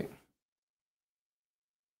website.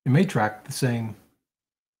 It may track the same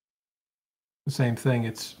thing.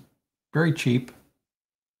 It's very cheap.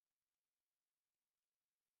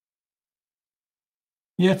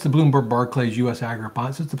 Yeah, it's the Bloomberg Barclays U.S. Aggregate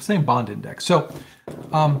Bonds. It's the same bond index. So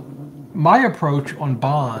my approach on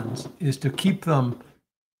bonds is to keep them,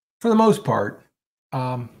 for the most part,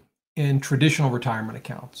 in traditional retirement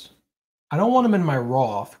accounts. I don't want them in my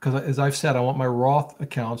Roth because, as I've said, I want my Roth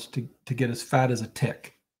accounts to get as fat as a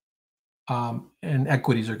tick. And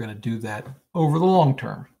equities are going to do that over the long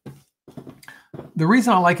term. The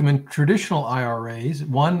reason I like them in traditional IRAs,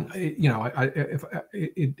 one, you know,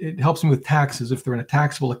 it helps me with taxes if they're in a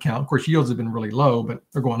taxable account. Of course, yields have been really low, but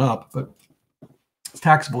they're going up. But it's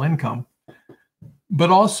taxable income. But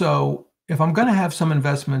also, if I'm going to have some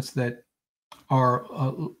investments that are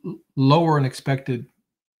lower in expected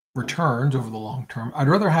returns over the long term, I'd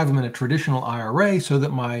rather have them in a traditional IRA so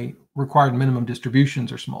that my required minimum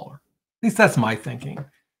distributions are smaller. At least that's my thinking.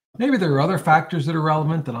 Maybe there are other factors that are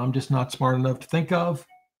relevant that I'm just not smart enough to think of.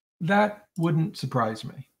 That wouldn't surprise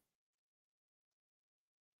me.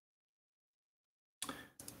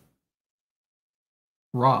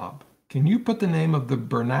 Rob, can you put the name of the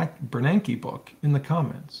Bernanke book in the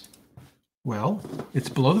comments? Well, it's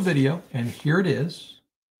below the video, and here it is.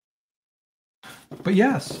 But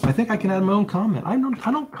yes, I think I can add my own comment. I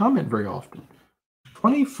don't comment very often.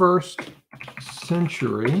 21st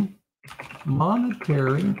century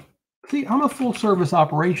monetary. See, I'm a full service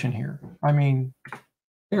operation here. I mean,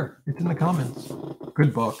 here, it's in the comments.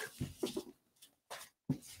 Good book.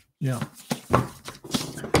 Yeah.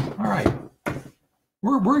 All right.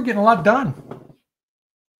 We're getting a lot done.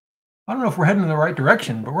 I don't know if we're heading in the right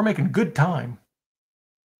direction, but we're making good time.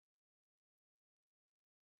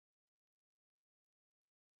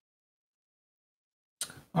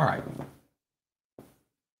 All right.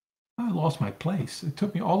 I lost my place. It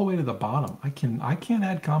took me all the way to the bottom. I can't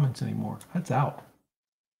add comments anymore. That's out.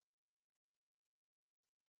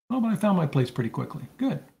 Oh, but I found my place pretty quickly.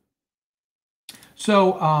 Good.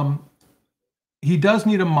 So he does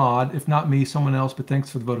need a mod, if not me, someone else, but thanks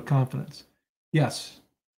for the vote of confidence. Yes.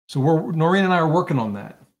 So Noreen and I are working on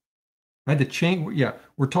that. I had to change, yeah,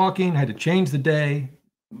 we're talking, I had to change the day.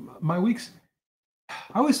 My weeks,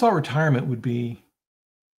 I always thought retirement would be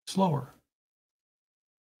slower.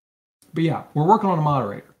 But yeah, we're working on a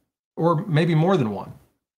moderator, or maybe more than one.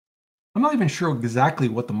 I'm not even sure exactly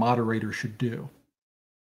what the moderator should do,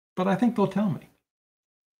 but I think they'll tell me.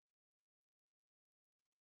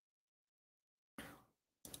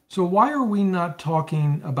 So why are we not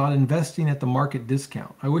talking about investing at the market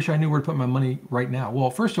discount? I wish I knew where to put my money right now. Well,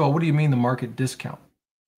 first of all, what do you mean the market discount?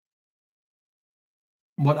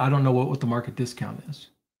 I don't know what the market discount is.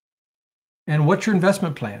 And what's your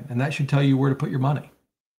investment plan? And that should tell you where to put your money.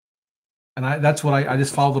 And that's what I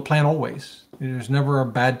just follow the plan always. There's never a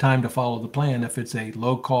bad time to follow the plan if it's a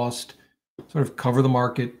low cost, sort of cover the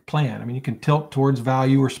market plan. I mean, you can tilt towards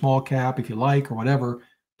value or small cap if you like or whatever,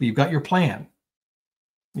 but you've got your plan.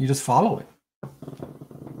 You just follow it.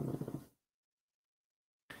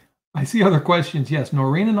 I see other questions. Yes,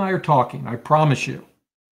 Noreen and I are talking. I promise you.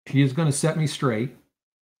 She is going to set me straight.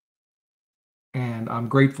 And I'm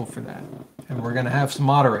grateful for that. And we're going to have some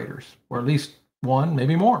moderators, or at least one,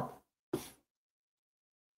 maybe more.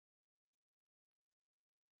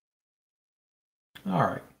 All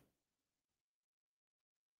right.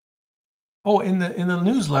 Oh, in the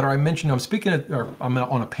newsletter, I mentioned I'm speaking at, or I'm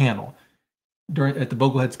on a panel at the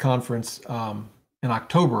Bogleheads conference in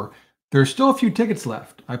October. There's still a few tickets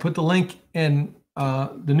left. I put the link in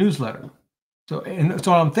the newsletter. So what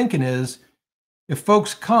I'm thinking is, if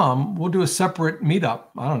folks come, we'll do a separate meetup.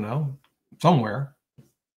 I don't know, somewhere.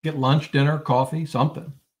 Get lunch, dinner, coffee,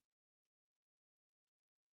 something.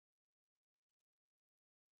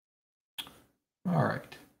 All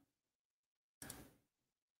right.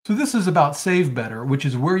 So this is about Savebetter, which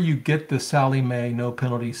is where you get the Sallie Mae no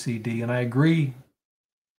penalty CD. And I agree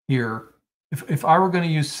here. If I were going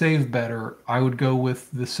to use Savebetter, I would go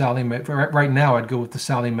with the Sallie Mae. Right now, I'd go with the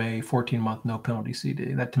Sallie Mae 14-month no penalty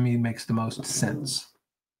CD. That to me makes the most sense.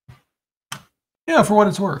 Yeah, for what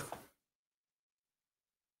it's worth.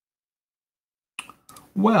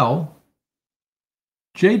 Well,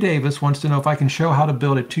 Jay Davis wants to know if I can show how to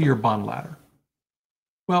build a 2-year bond ladder.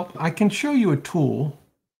 Well, I can show you a tool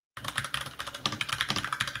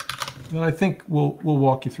that I think will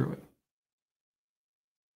walk you through it.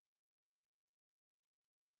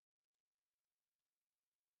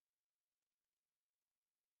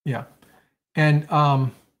 Yeah. And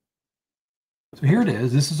so here it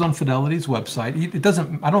is. This is on Fidelity's website. It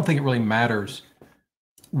doesn't, I don't think it really matters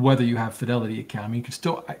whether you have Fidelity account. I mean, you can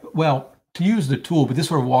still, well, to use the tool, but this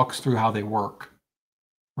sort of walks through how they work,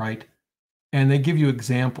 right? And they give you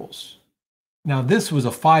examples. Now, this was a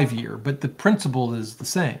 5-year, but the principle is the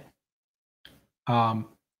same.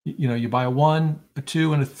 You buy a 1, a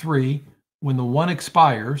 2, and a 3. When the 1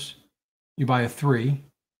 expires, you buy a 3.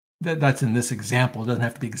 That's in this example. It doesn't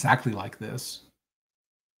have to be exactly like this.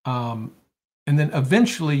 And then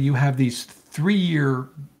eventually you have these 3-year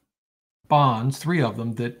bonds, 3 of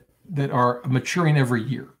them that are maturing every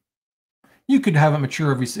year. You could have it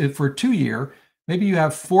mature for a 2-year. Maybe you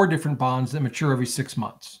have 4 different bonds that mature every 6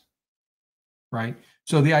 months, right?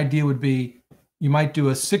 So the idea would be you might do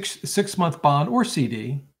a 6-month bond or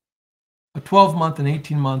CD, a 12-month, an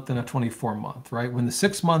 18-month, and a 24-month, right? When the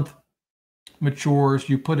 6-month matures,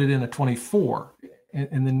 you put it in a 24.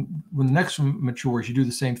 And then when the next one matures, you do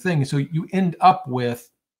the same thing. So you end up with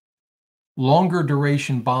longer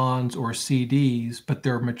duration bonds or CDs, but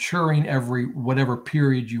they're maturing every whatever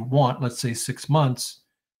period you want, let's say 6 months.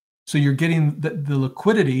 So you're getting the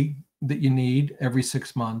liquidity that you need every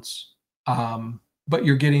 6 months, but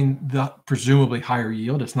you're getting the presumably higher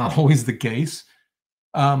yield. It's not always the case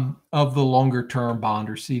of the longer term bond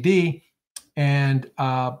or CD. And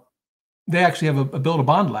they actually have a build a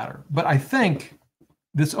bond ladder. But I think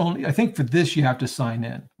for this, you have to sign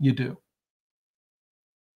in. You do.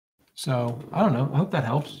 So I don't know. I hope that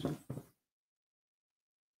helps.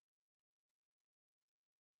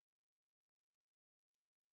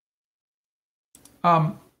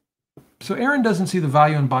 So Aaron doesn't see the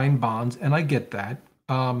value in buying bonds, and I get that.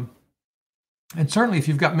 And certainly, if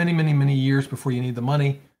you've got many, many, many years before you need the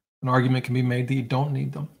money, an argument can be made that you don't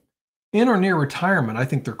need them. In or near retirement, I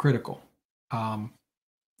think they're critical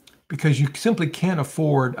because you simply can't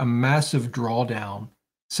afford a massive drawdown,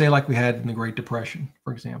 say like we had in the Great Depression,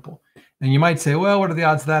 for example. And you might say, well, what are the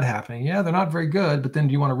odds of that happening? Yeah, they're not very good, but then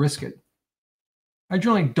do you want to risk it? I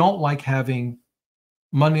generally don't like having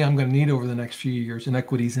money I'm going to need over the next few years in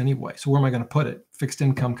equities anyway. So where am I going to put it? Fixed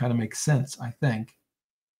income kind of makes sense, I think.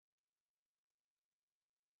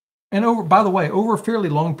 And by the way, over fairly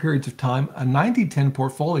long periods of time, a 90-10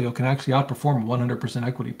 portfolio can actually outperform a 100%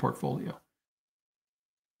 equity portfolio.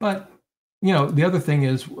 But, the other thing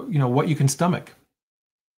is, what you can stomach.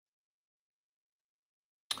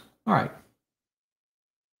 All right.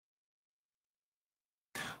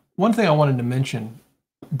 One thing I wanted to mention,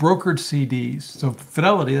 brokered CDs. So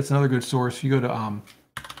Fidelity, that's another good source. You go to,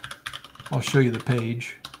 I'll show you the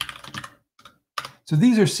page. So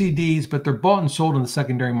these are CDs, but they're bought and sold in the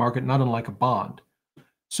secondary market, not unlike a bond.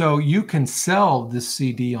 So you can sell this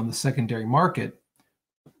CD on the secondary market,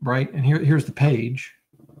 right? And here's the page,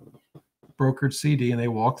 brokered CD, and they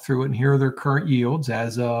walk through it, and here are their current yields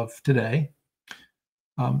as of today.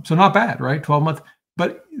 So not bad, right? 12-month.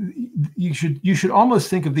 But you should almost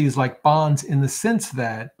think of these like bonds in the sense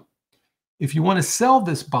that if you want to sell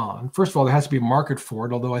this bond, first of all, there has to be a market for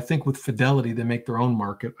it, although I think with Fidelity, they make their own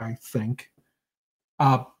market, I think.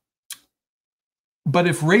 But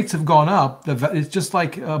if rates have gone up, it's just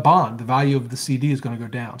like a bond. The value of the CD is going to go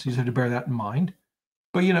down. So you just have to bear that in mind.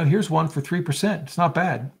 But, here's one for 3%. It's not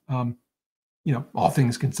bad. All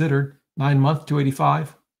things considered, 9-month,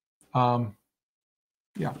 285.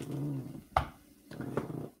 Yeah.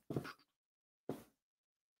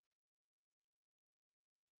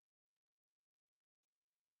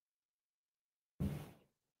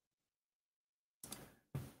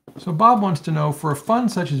 So Bob wants to know, for a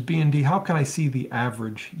fund such as B&D, how can I see the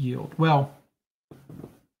average yield? Well,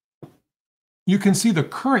 you can see the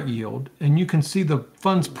current yield and you can see the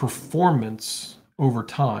fund's performance over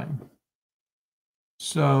time.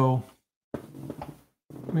 So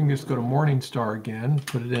we can just go to Morningstar again,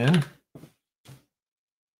 put it in.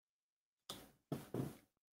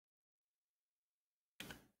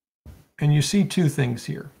 And you see two things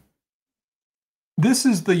here. This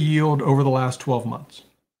is the yield over the last 12 months,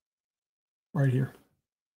 right here.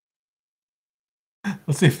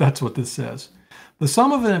 Let's see if that's what this says. The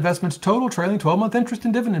sum of an investment's total trailing 12-month interest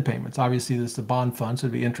and dividend payments. Obviously, this is a bond fund, so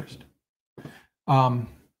it'd be interest. So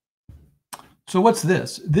what's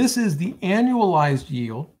this? This is the annualized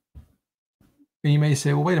yield. And you may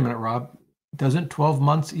say, well, wait a minute, Rob, doesn't 12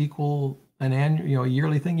 months equal an annual, a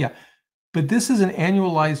yearly thing? Yeah. But this is an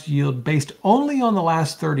annualized yield based only on the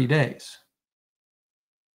last 30 days.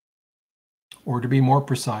 Or to be more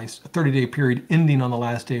precise, a 30-day period ending on the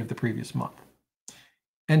last day of the previous month.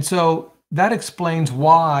 And so that explains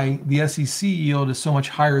why the SEC yield is so much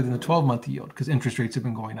higher than the 12-month yield, because interest rates have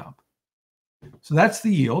been going up. So that's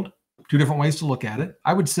the yield. Two different ways to look at it.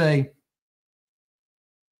 I would say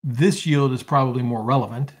this yield is probably more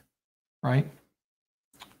relevant, right?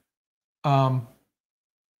 And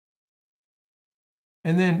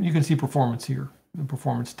then you can see performance here, the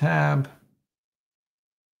performance tab.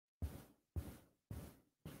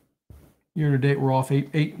 Year to date, we're off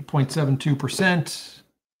 8.72%.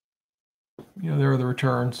 There are the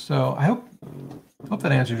returns. So I hope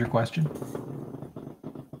that answers your question.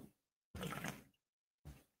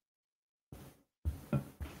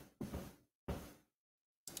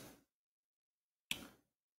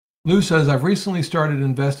 Lou says, I've recently started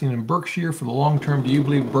investing in Berkshire for the long term. Do you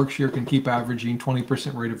believe Berkshire can keep averaging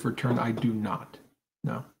 20% rate of return? I do not.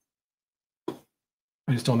 No.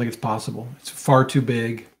 I just don't think it's possible. It's far too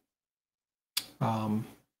big. I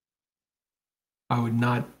would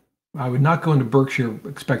not go into Berkshire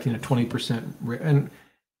expecting a 20% rate. And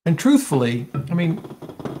truthfully, I mean,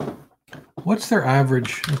 what's their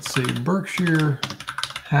average? Let's see, Berkshire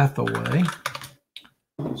Hathaway.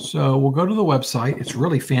 So we'll go to the website. It's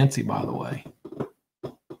really fancy, by the way.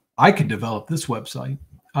 I could develop this website.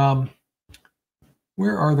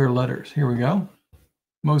 Where are their letters? Here we go.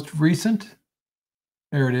 Most recent.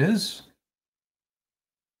 There it is.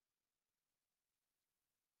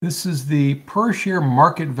 This is the per share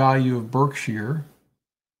market value of Berkshire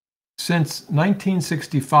since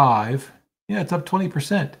 1965. Yeah, it's up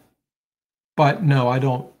 20%. But no,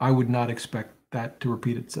 I would not expect that to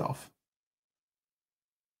repeat itself.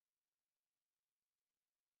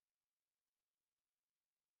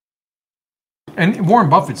 And Warren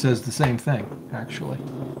Buffett says the same thing, actually.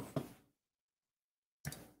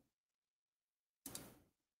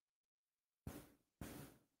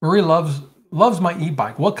 Marie loves my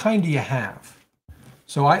e-bike. What kind do you have?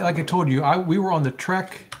 So like I told you, we were on the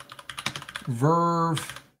Trek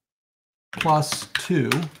Verve Plus 2,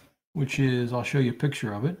 which is, I'll show you a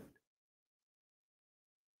picture of it.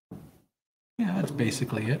 Yeah, that's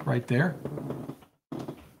basically it right there.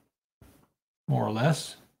 More or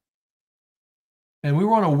less. And we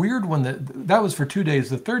were on a weird one that was for 2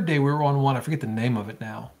 days. The third day we were on one, I forget the name of it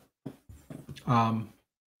now.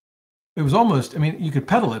 It was almost, I mean, you could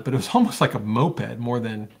pedal it, but it was almost like a moped more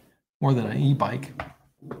than an e-bike.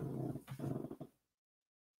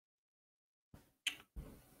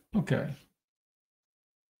 Okay.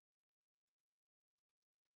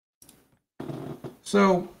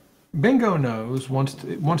 So Bingo wants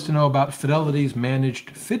to know about Fidelity's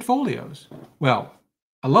managed Fidfolios. Well,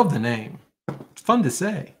 I love the name. It's fun to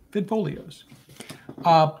say, Fidfolios.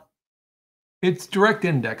 It's direct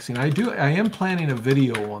indexing. I am planning a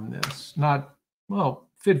video on this. Not, well,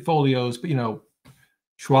 Fidfolios, but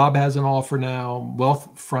Schwab has an offer now.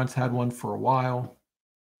 Wealthfront's had one for a while.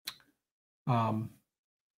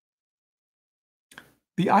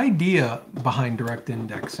 The idea behind direct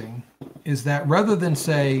indexing is that rather than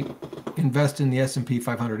say invest in the S&P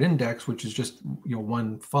 500 index, which is just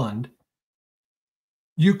one fund,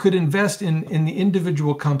 you could invest in the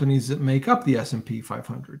individual companies that make up the S&P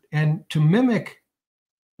 500. And to mimic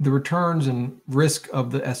the returns and risk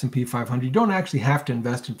of the S&P 500, you don't actually have to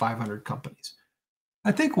invest in 500 companies.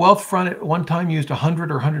 I think Wealthfront at one time used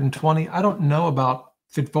 100 or 120. I don't know about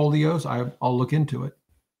Fidfolios. I'll look into it.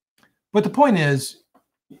 But the point is,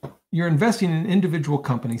 you're investing in individual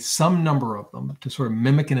companies, some number of them, to sort of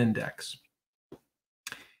mimic an index.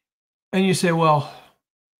 And you say, well,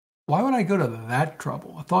 why would I go to that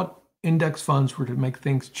trouble? I thought index funds were to make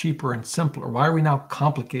things cheaper and simpler. Why are we now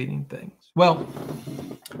complicating things? Well,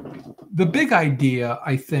 the big idea,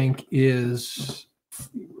 I think, is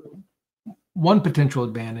one potential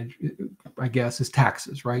advantage, I guess, is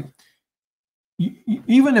taxes, right?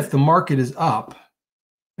 Even if the market is up,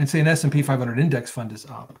 and say an S&P 500 index fund is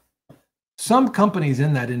up, some companies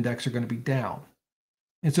in that index are going to be down.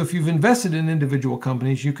 And so if you've invested in individual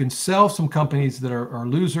companies, you can sell some companies that are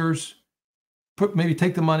losers, maybe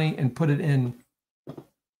take the money and put it in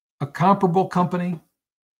a comparable company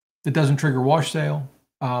that doesn't trigger wash sale.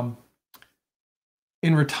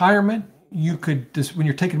 In retirement, you could just, when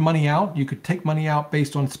you're taking money out, you could take money out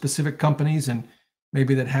based on specific companies and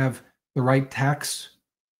maybe that have the right tax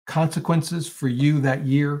consequences for you that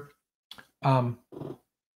year.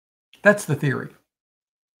 That's the theory.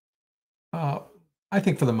 I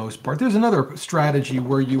think for the most part. There's another strategy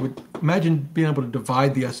where you would imagine being able to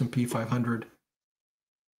divide the S&P 500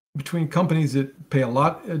 between companies that pay a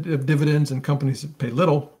lot of dividends and companies that pay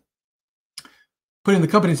little. Putting the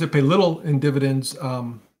companies that pay little in dividends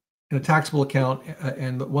in a taxable account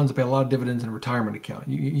and the ones that pay a lot of dividends in a retirement account.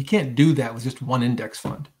 You can't do that with just one index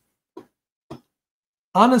fund.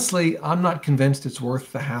 Honestly, I'm not convinced it's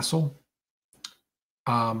worth the hassle.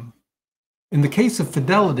 In the case of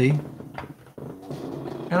Fidelity,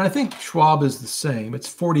 and I think Schwab is the same, it's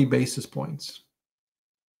 40 basis points.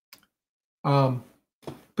 But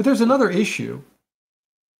there's another issue.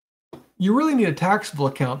 You really need a taxable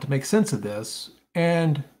account to make sense of this.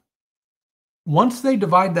 And once they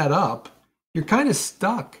divide that up, you're kind of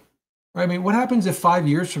stuck. Right? I mean, what happens if 5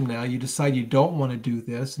 years from now you decide you don't want to do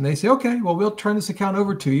this and they say, okay, well, we'll turn this account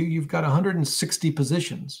over to you. You've got 160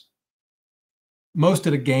 positions, most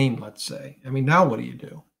at a gain, let's say. I mean, now what do you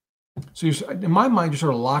do? So in my mind, you're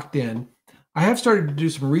sort of locked in. I have started to do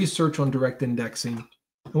some research on direct indexing.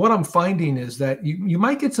 And what I'm finding is that you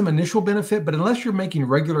might get some initial benefit, but unless you're making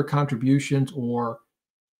regular contributions or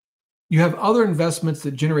you have other investments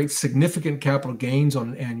that generate significant capital gains on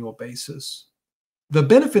an annual basis, the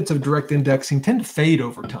benefits of direct indexing tend to fade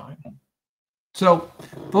over time. So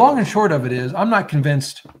the long and short of it is, I'm not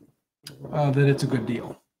convinced that it's a good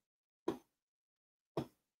deal.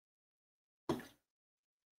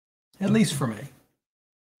 At least for me.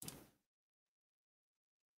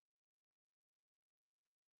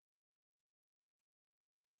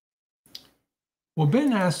 Well,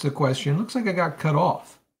 Ben asked the question, looks like I got cut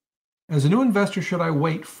off. As a new investor, should I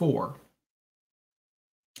wait for?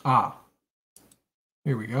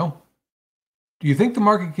 Here we go. Do you think the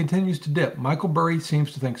market continues to dip? Michael Burry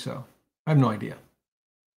seems to think so. I have no idea.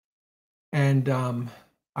 And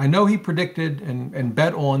I know he predicted and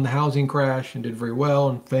bet on the housing crash and did very well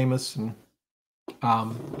and famous, and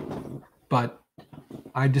but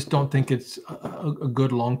I just don't think it's a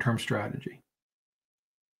good long-term strategy.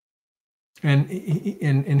 And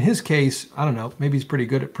in his case, I don't know, maybe he's pretty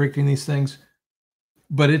good at predicting these things,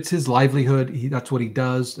 but it's his livelihood. That's what he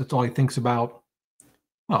does. That's all he thinks about.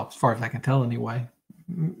 Well, as far as I can tell anyway.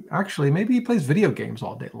 Actually, maybe he plays video games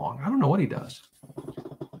all day long. I don't know what he does.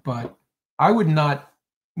 But I would not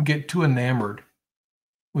get too enamored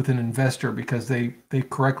with an investor because they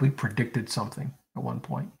correctly predicted something at one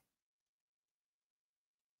point.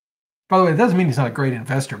 By the way, it doesn't mean he's not a great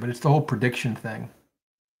investor, but it's the whole prediction thing.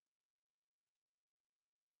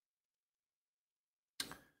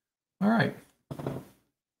 All right.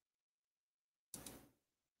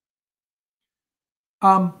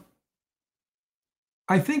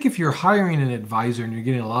 I think if you're hiring an advisor and you're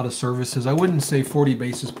getting a lot of services, I wouldn't say 40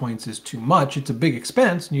 basis points is too much. It's a big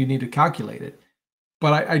expense and you need to calculate it.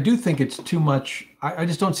 But I do think it's too much. I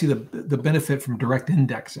just don't see the benefit from direct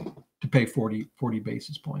indexing to pay 40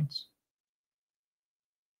 basis points.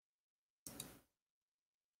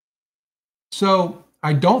 So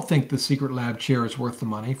I don't think the Secret Lab chair is worth the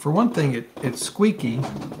money. For one thing, it's squeaky.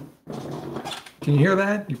 Can you hear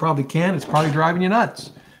that? You probably can. It's probably driving you nuts.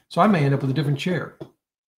 So I may end up with a different chair.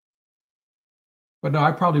 But no,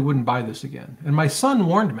 I probably wouldn't buy this again. And my son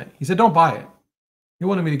warned me. He said, don't buy it. He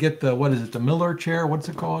wanted me to get the, what is it, the Miller chair? What's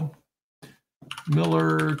it called?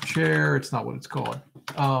 Miller chair. It's not what it's called.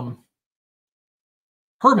 Herman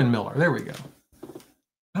Miller. There we go.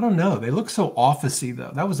 I don't know. They look so officey,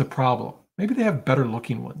 though. That was a problem. Maybe they have better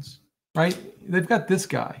looking ones, right? They've got this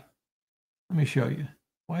guy. Let me show you.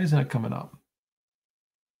 Why isn't it coming up?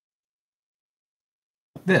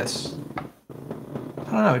 This.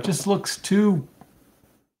 I don't know. It just looks too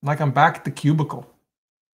like I'm back at the cubicle,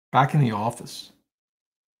 back in the office.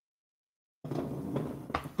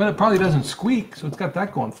 But it probably doesn't squeak, so it's got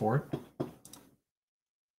that going for it.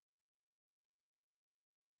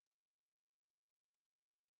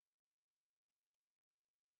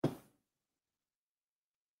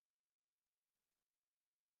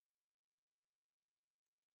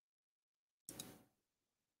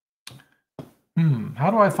 How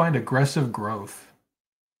do I find aggressive growth?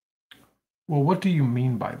 Well, what do you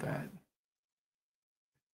mean by that?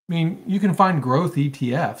 I mean, you can find growth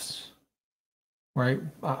ETFs, right?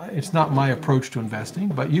 It's not my approach to investing,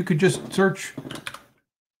 but you could just search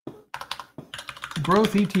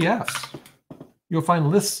growth ETFs. You'll find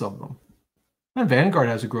lists of them. And Vanguard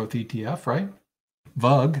has a growth ETF, right?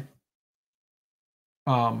 VUG.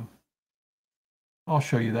 I'll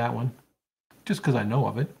show you that one just because I know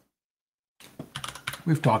of it.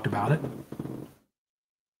 We've talked about it.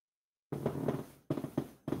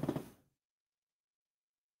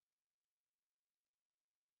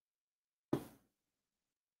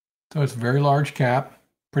 So it's very large cap,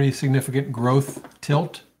 pretty significant growth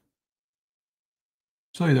tilt.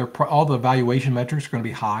 So either all the valuation metrics are going to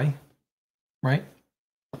be high, right?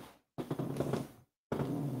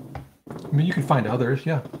 I mean, you can find others,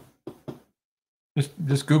 yeah.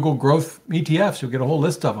 Just Google growth ETFs. You'll get a whole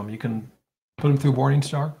list of them. You can put them through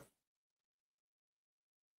Morningstar.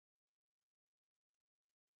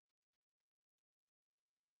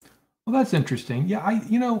 Well, that's interesting. Yeah,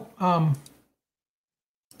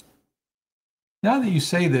 now that you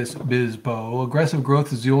say this, Bizbo, aggressive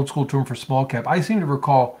growth is the old school term for small cap. I seem to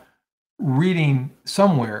recall reading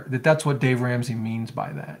somewhere that that's what Dave Ramsey means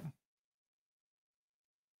by that.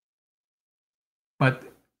 But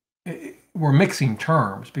we're mixing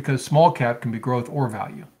terms because small cap can be growth or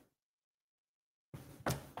value.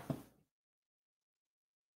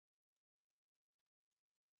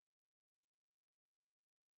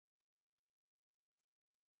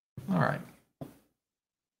 All right.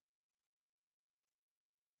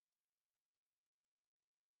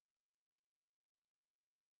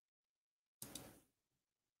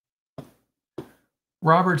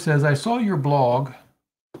 Robert says, I saw your blog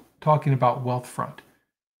talking about Wealthfront.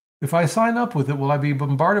 If I sign up with it, will I be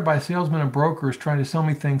bombarded by salesmen and brokers trying to sell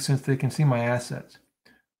me things since they can see my assets?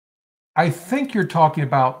 I think you're talking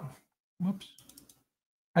about,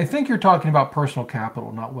 I think you're talking about Personal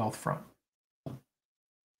Capital, not Wealthfront.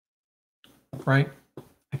 Right?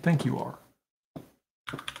 I think you are.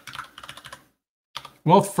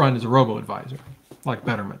 Wealthfront is a robo-advisor, like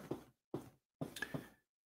Betterment.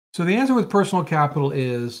 So the answer with Personal Capital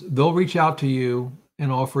is they'll reach out to you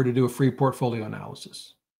and offer to do a free portfolio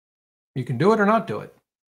analysis. You can do it or not do it.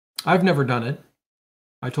 I've never done it.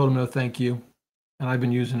 I told them no thank you. And I've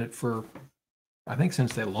been using it for, I think,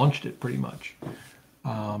 since they launched it pretty much.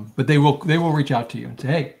 But they will reach out to you and say,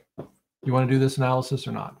 hey, you want to do this analysis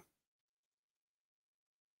or not?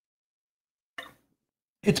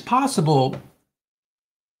 It's possible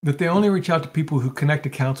that they only reach out to people who connect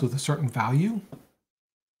accounts with a certain value,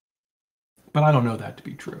 but I don't know that to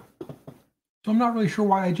be true. So I'm not really sure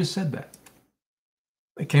why I just said that.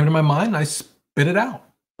 It came to my mind and I spit it out.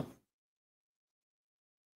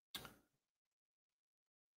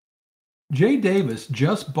 Jay Davis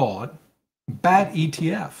just bought BATT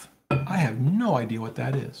ETF. I have no idea what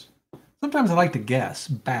that is. Sometimes I like to guess.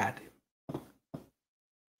 BATT.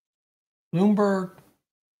 Bloomberg,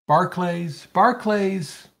 Barclays,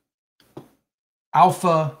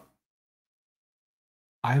 Alpha.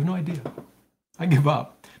 I have no idea. I give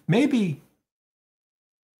up. Maybe,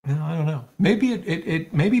 I don't know. Maybe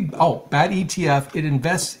BATT ETF, it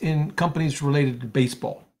invests in companies related to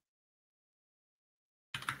baseball.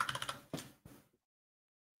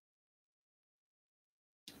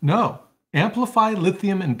 No, Amplify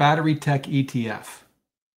Lithium and Battery Tech ETF.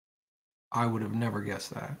 I would have never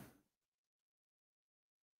guessed that.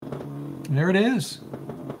 And there it is.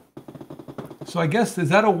 So I guess, is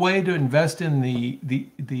that a way to invest in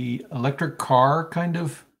the electric car kind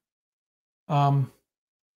of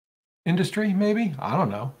industry, maybe? I don't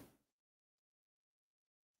know.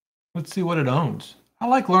 Let's see what it owns. I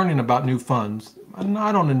like learning about new funds.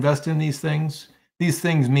 I don't invest in these things. These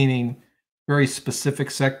things meaning very specific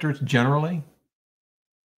sectors generally.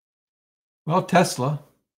 Well, Tesla.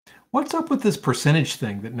 What's up with this percentage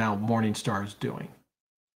thing that now Morningstar is doing?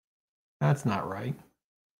 That's not right.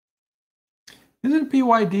 Isn't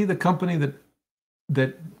BYD the company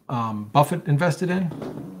that Buffett invested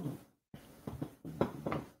in?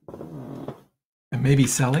 And maybe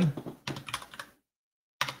selling?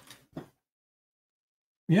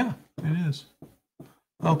 Yeah, it is.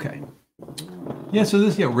 Okay. Yeah, so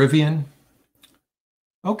this, Rivian.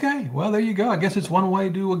 Okay, well, there you go. I guess it's one way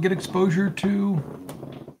to get exposure to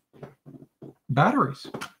batteries.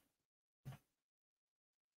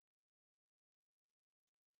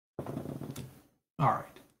 All right.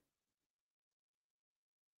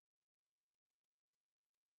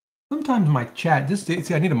 Sometimes my chat,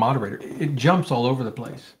 see, I need a moderator. It jumps all over the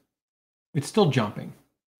place. It's still jumping.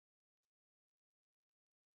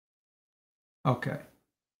 Okay.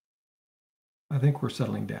 I think we're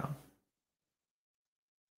settling down.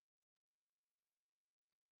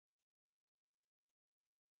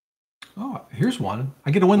 Oh, here's one.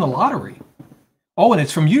 I get to win the lottery. Oh, and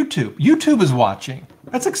it's from YouTube. YouTube is watching.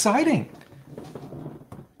 That's exciting.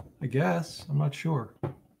 I guess. I'm not sure.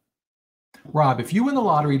 Rob, if you win the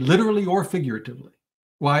lottery, literally or figuratively,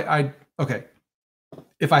 well, okay.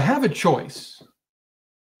 If I have a choice,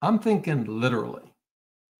 I'm thinking literally.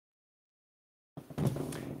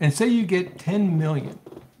 And say you get 10 million,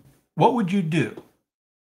 what would you do?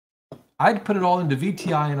 I'd put it all into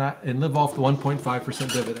VTI and live off the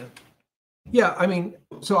 1.5% dividend. Yeah, I mean,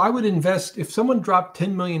 so I would invest, if someone dropped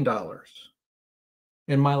 $10 million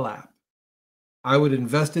in my lap, I would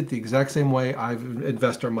invest it the exact same way I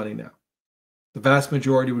invest our money now. The vast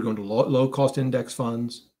majority would go into low-cost index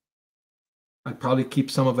funds. I'd probably keep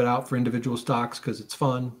some of it out for individual stocks because it's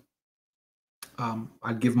fun.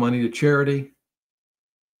 I'd give money to charity.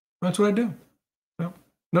 That's what I do.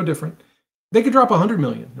 No different. They could drop 100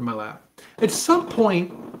 million in my lap. At some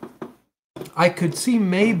point, I could see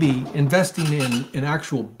maybe investing in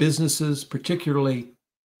actual businesses, particularly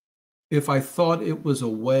if I thought it was a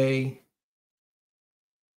way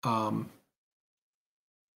to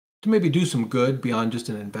maybe do some good beyond just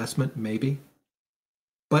an investment, maybe.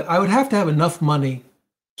 But I would have to have enough money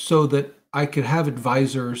so that I could have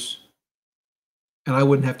advisors and I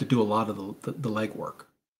wouldn't have to do a lot of the legwork.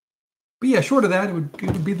 But yeah, short of that, it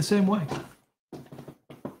would be the same way.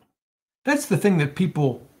 That's the thing that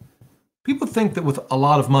people think that with a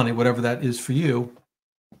lot of money, whatever that is for you,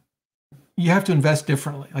 you have to invest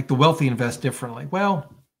differently. Like the wealthy invest differently.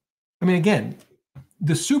 Well, I mean, again,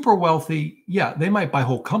 the super wealthy, yeah, they might buy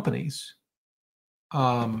whole companies.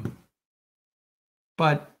 But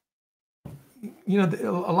you know,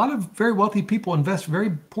 a lot of very wealthy people invest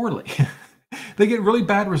very poorly. They get really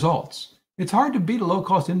bad results. It's hard to beat a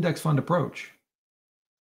low-cost index fund approach.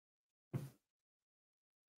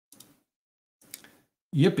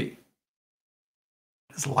 Yippee.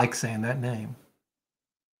 Just like saying that name.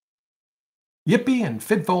 Yippee and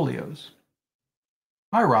Fidfolios.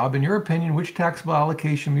 Hi, Rob. In your opinion, which taxable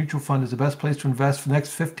allocation mutual fund is the best place to invest for the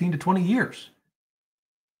next 15 to 20 years?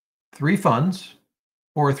 3 funds,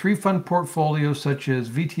 or a 3-fund portfolio such as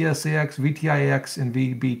VTSAX, VTIX, and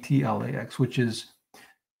VBTLAX, which is,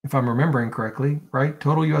 if I'm remembering correctly, right?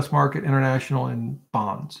 Total U.S. market, international, and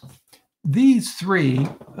bonds. These 3,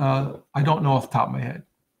 I don't know off the top of my head,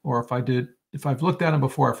 or if I've looked at them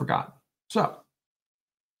before, I forgot. So,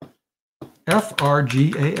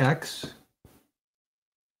 FRGAX.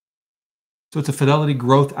 So it's a Fidelity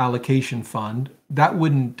Growth Allocation Fund. That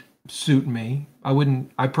wouldn't suit me.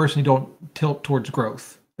 I personally don't tilt towards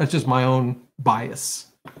growth. That's just my own bias.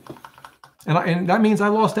 And that means I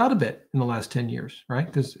lost out a bit in the last 10 years, right?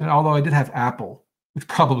 Because although I did have Apple, which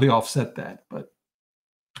probably offset that, but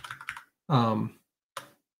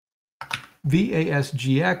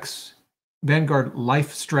VASGX, Vanguard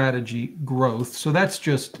Life Strategy Growth. So that's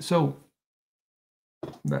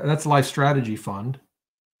Life Strategy Fund.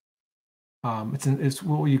 It's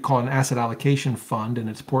what you call an asset allocation fund, and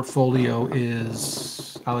its portfolio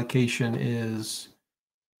allocation is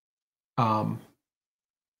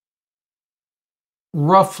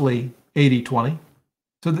roughly 80-20.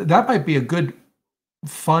 So that might be a good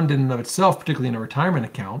fund in and of itself, particularly in a retirement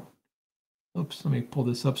account. Oops, let me pull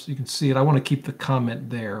this up so you can see it. I want to keep the comment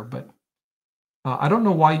there, but I don't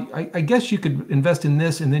know why. I guess you could invest in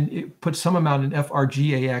this and then put some amount in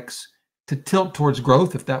FRGAX to tilt towards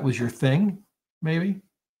growth if that was your thing, maybe.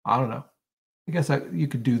 I don't know. I guess you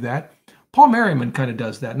could do that. Paul Merriman kind of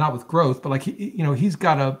does that, not with growth, but like he's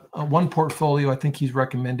got a one portfolio I think he's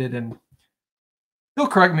recommended, and he'll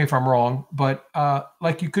correct me if I'm wrong, but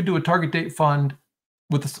like you could do a target date fund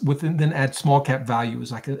then add small cap value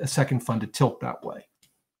as like a second fund to tilt that way.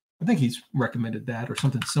 I think he's recommended that or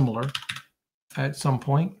something similar at some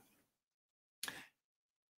point.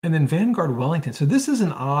 And then Vanguard Wellington. So this is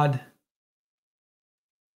an odd.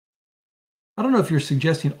 I don't know if you're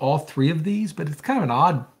suggesting all 3 of these, but it's kind of an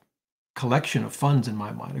odd collection of funds in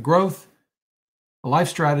my mind. A growth, a life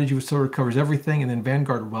strategy, which sort of covers everything, and then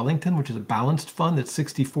Vanguard Wellington, which is a balanced fund that's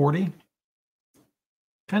 60-40.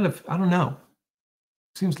 Kind of, I don't know.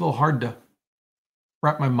 Seems a little hard to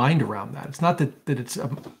wrap my mind around that. It's not that it's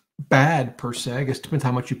bad per se. I guess it depends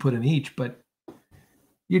how much you put in each, but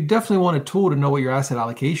you definitely want a tool to know what your asset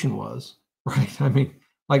allocation was, right? I mean,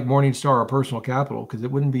 like Morningstar or Personal Capital, because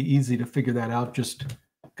it wouldn't be easy to figure that out just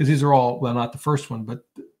because these are all, well, not the first one, but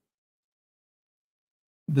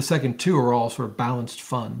the second 2 are all sort of balanced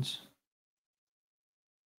funds.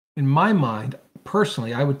 In my mind,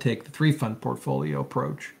 personally, I would take the 3-fund portfolio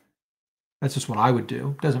approach. That's just what I would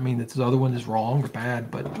do. Doesn't mean that this other one is wrong or bad,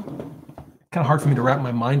 but it's kind of hard for me to wrap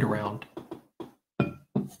my mind around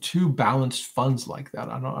two balanced funds like that.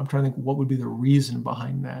 I'm trying to think what would be the reason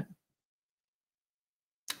behind that.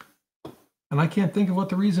 And I can't think of what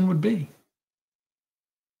the reason would be.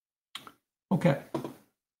 Okay.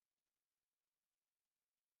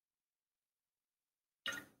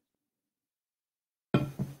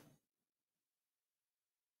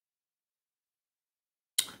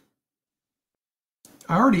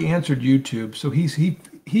 I already answered YouTube, so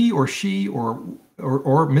he or she or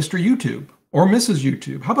Mr. YouTube or Mrs.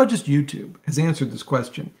 YouTube. How about just YouTube has answered this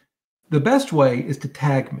question? The best way is to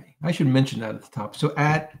tag me. I should mention that at the top. So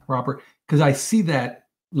at Robert, because I see that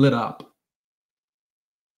lit up.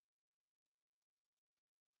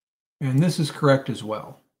 And this is correct as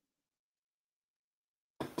well.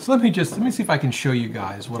 So let me see if I can show you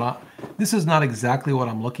guys this is not exactly what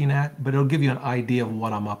I'm looking at, but it'll give you an idea of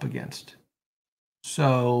what I'm up against.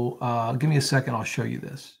 So give me a second, I'll show you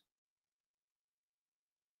this.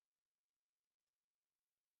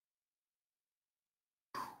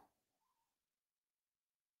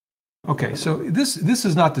 Okay, so this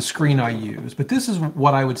is not the screen I use, but this is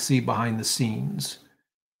what I would see behind the scenes.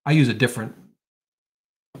 I use a different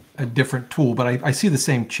tool, but I see the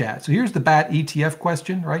same chat. So here's the BATT ETF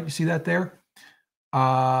question, right? You see that there?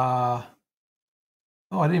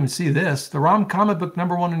 Oh, I didn't even see this. The ROM comic book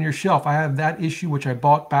 #1 on your shelf. I have that issue, which I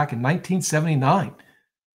bought back in 1979.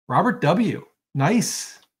 Robert W.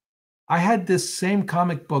 Nice. I had this same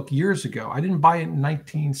comic book years ago. I didn't buy it in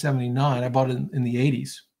 1979. I bought it in the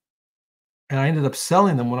 80s. And I ended up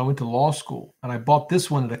selling them when I went to law school. And I bought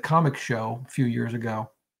this one at a comic show a few years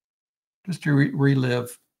ago, just to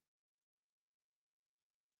relive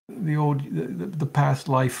the past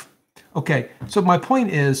life. Okay, so my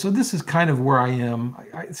point is, so this is kind of where I am.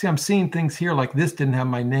 I see I'm seeing things here like this didn't have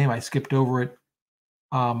my name. I skipped over it.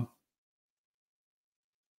 But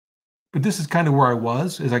this is kind of where I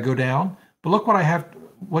was as I go down. But look what I have,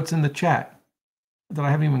 what's in the chat that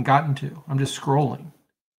I haven't even gotten to. I'm just scrolling.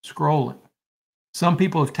 Some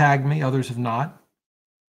people have tagged me, others have not.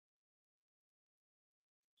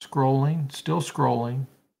 Scrolling, still scrolling.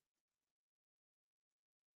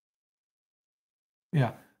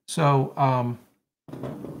 Yeah, so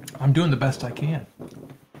I'm doing the best I can.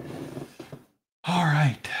 All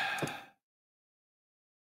right.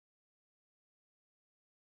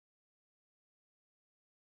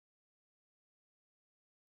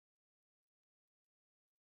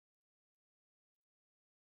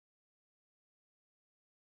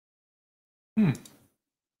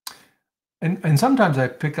 And sometimes I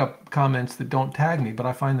pick up comments that don't tag me, but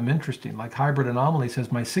I find them interesting. Like Hybrid Anomaly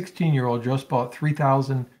says, my 16-year-old just bought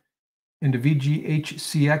 3,000 into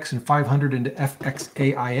VGHCX and 500 into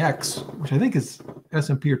FXAIX, which I think is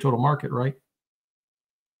S&P or total market, right?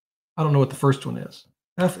 I don't know what the first one is.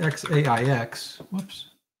 FXAIX. Whoops.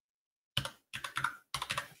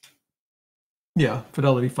 Yeah,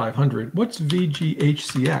 Fidelity 500. What's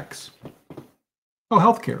VGHCX? Oh,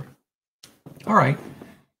 healthcare. All right.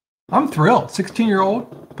 I'm thrilled.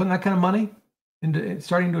 16-year-old putting that kind of money into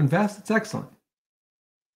starting to invest. It's excellent.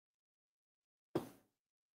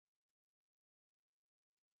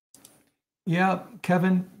 Yeah,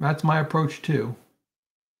 Kevin, that's my approach too.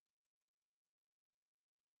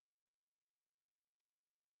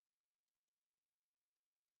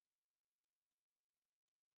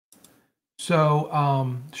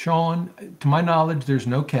 So, Sean, to my knowledge, there's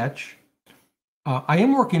no catch. I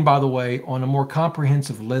am working, by the way, on a more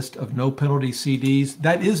comprehensive list of no penalty CDs.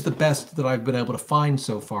 That is the best that I've been able to find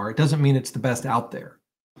so far. It doesn't mean it's the best out there.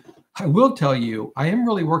 I will tell you, I am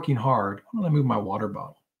really working hard. I'm going to move my water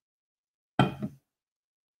bottle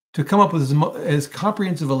to come up with as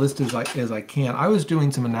comprehensive a list as I can. I was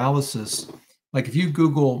doing some analysis. Like if you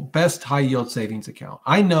Google best high yield savings account,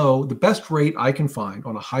 I know the best rate I can find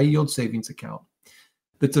on a high yield savings account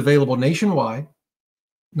that's available nationwide.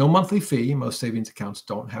 No monthly fee. Most savings accounts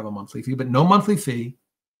don't have a monthly fee, but no monthly fee.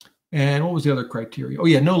 And what was the other criteria? Oh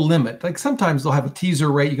yeah, no limit. Like sometimes they'll have a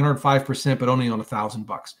teaser rate. You can earn 5%, but only on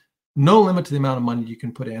 $1,000. No limit to the amount of money you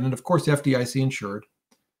can put in. And of course, FDIC insured.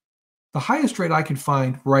 The highest rate I could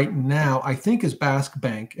find right now, I think, is Basque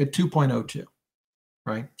Bank at 2.02,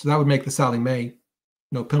 right? So that would make the Sallie Mae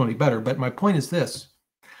no penalty better. But my point is this.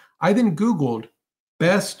 I then Googled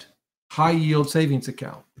best high yield savings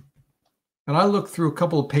account. And I looked through a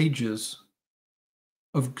couple of pages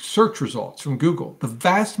of search results from Google. The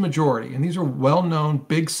vast majority, and these are well-known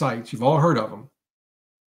big sites, you've all heard of them,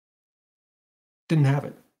 didn't have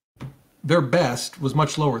it. Their best was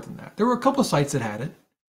much lower than that. There were a couple of sites that had it.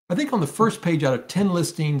 I think on the first page out of 10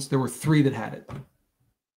 listings, there were 3 that had it.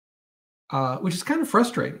 which is kind of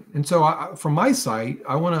frustrating. And so from my site,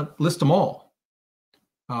 I want to list them all.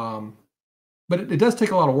 But it does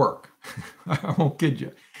take a lot of work. I won't kid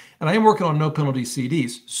you. And I am working on no penalty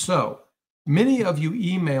CDs. So many of you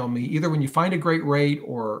email me either when you find a great rate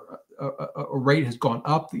or a rate has gone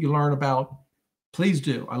up that you learn about. Please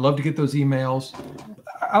do. I love to get those emails.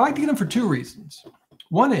 I like to get them for two reasons.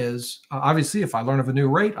 One is, obviously, if I learn of a new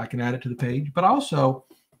rate, I can add it to the page. But also,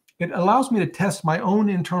 it allows me to test my own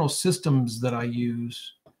internal systems that I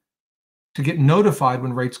use to get notified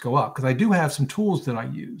when rates go up. Because I do have some tools that I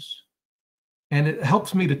use. And it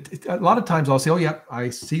helps me to, a lot of times I'll say, oh, yeah, I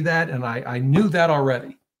see that. And I knew that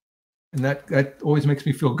already. And that always makes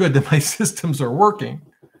me feel good that my systems are working.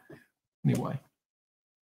 Anyway.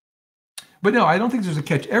 But no, I don't think there's a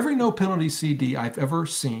catch. Every no penalty CD I've ever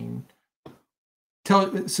seen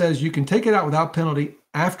it says you can take it out without penalty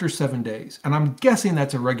after 7 days. And I'm guessing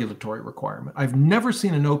that's a regulatory requirement. I've never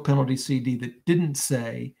seen a no penalty CD that didn't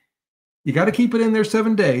say you got to keep it in there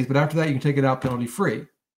 7 days, but after that you can take it out penalty free.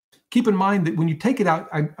 Keep in mind that when you take it out,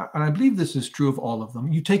 and I believe this is true of all of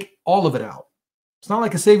them, you take all of it out. It's not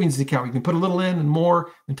like a savings account. You can put a little in and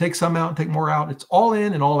more and take some out and take more out. It's all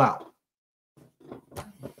in and all out.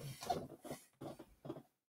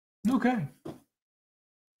 Okay.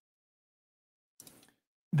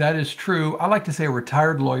 That is true. I like to say a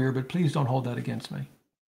retired lawyer, but please don't hold that against me.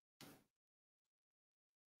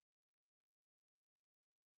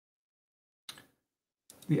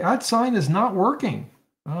 The @ sign is not working.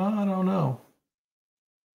 I don't know.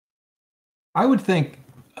 I would think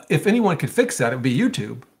if anyone could fix that, it would be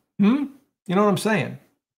YouTube. You know what I'm saying?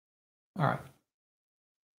 All right.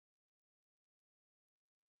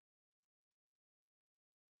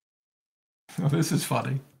 Oh, this is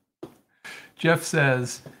funny. Jeff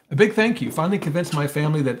says, a big thank you. Finally convinced my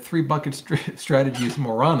family that 3-bucket strategy is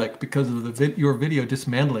moronic because of your video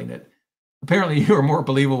dismantling it. Apparently, you are more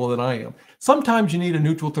believable than I am. Sometimes you need a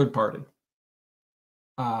neutral third party.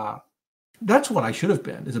 That's what I should have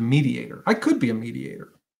been, is a mediator. I could be a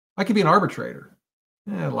mediator. I could be an arbitrator.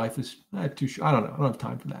 Life is too short. I don't know. I don't have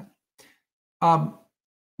time for that.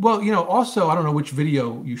 Well, you know, also, I don't know which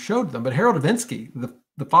video you showed them, but Harold Avinsky,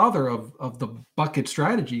 the father of the bucket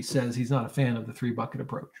strategy, says he's not a fan of the 3-bucket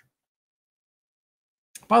approach.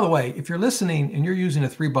 By the way, if you're listening and you're using a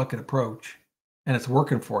 3-bucket approach and it's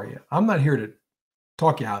working for you, I'm not here to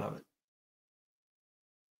talk you out of it.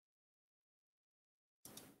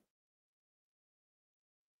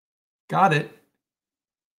 Got it.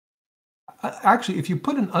 Actually, if you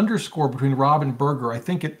put an underscore between Rob and Berger, I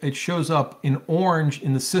think it shows up in orange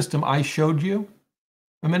in the system I showed you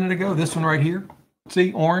a minute ago. This one right here.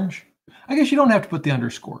 See, orange. I guess you don't have to put the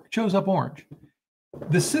underscore. It shows up orange.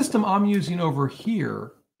 The system I'm using over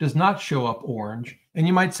here does not show up orange. And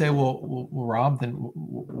you might say, well Rob, then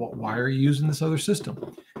why are you using this other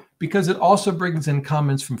system? Because it also brings in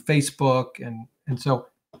comments from Facebook. And so,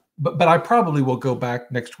 but I probably will go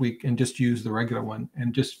back next week and just use the regular one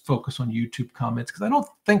and just focus on YouTube comments, because I don't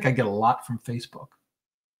think I get a lot from Facebook.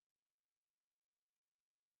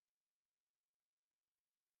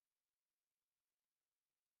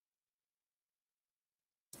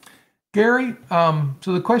 Gary,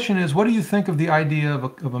 so the question is, what do you think of the idea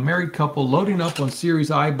of a married couple loading up on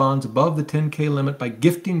Series I bonds above the 10K limit by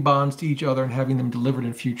gifting bonds to each other and having them delivered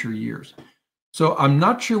in future years? So I'm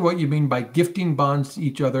not sure what you mean by gifting bonds to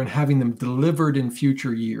each other and having them delivered in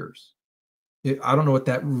future years. I don't know what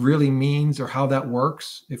that really means or how that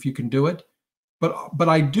works, if you can do it. But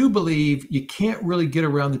I do believe you can't really get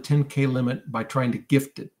around the 10K limit by trying to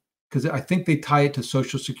gift it, because I think they tie it to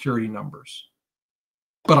Social Security numbers.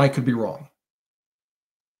 But I could be wrong.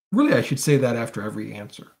 Really, I should say that after every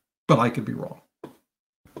answer, but I could be wrong.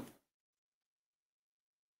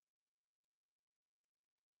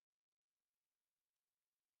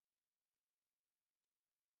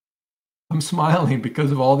 I'm smiling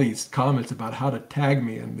because of all these comments about how to tag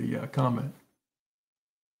me in the comment.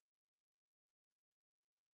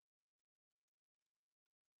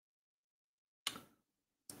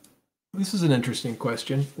 This is an interesting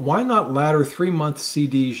question. Why not ladder 3-month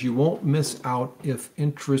CDs? You won't miss out if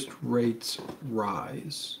interest rates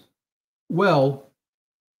rise. Well,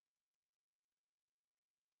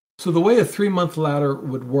 so the way a 3-month ladder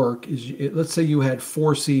would work is, let's say you had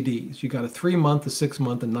 4 CDs. You got a 3-month, a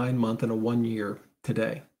 6-month, a 9-month, and a 1-year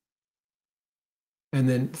today. And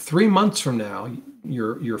then 3 months from now,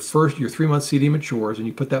 your 3-month CD matures, and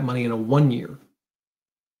you put that money in a 1-year.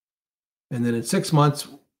 And then in 6 months,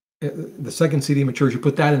 the second CD matures, you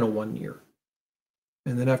put that in a 1-year.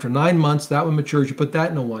 And then after 9 months, that one matures, you put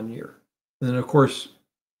that in a 1-year. And then, of course,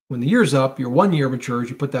 when the year's up, your 1-year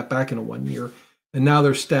matures, you put that back in a 1-year. And now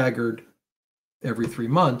they're staggered every 3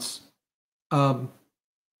 months,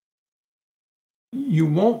 you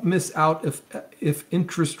won't miss out if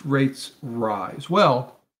interest rates rise.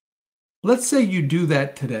 Well, let's say you do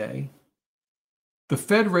that today. The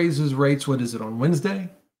Fed raises rates, what is it, on Wednesday?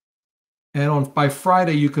 And by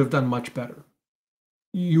Friday, you could have done much better.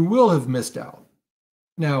 You will have missed out.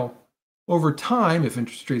 Now, over time, if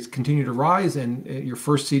interest rates continue to rise and your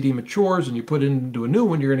first CD matures and you put it into a new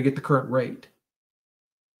one, you're going to get the current rate.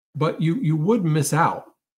 But you would miss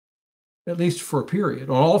out, at least for a period,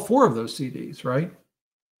 on all 4 of those CDs, right?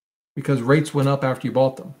 Because rates went up after you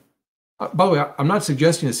bought them. By the way, I'm not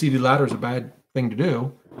suggesting a CD ladder is a bad thing to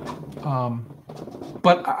do.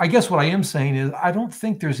 But I guess what I am saying is I don't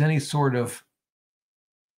think there's any sort of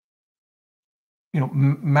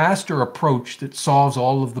master approach that solves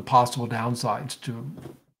all of the possible downsides to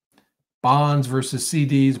bonds versus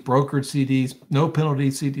CDs, brokered CDs, no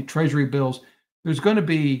penalty CD, treasury bills. There's going to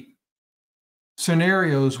be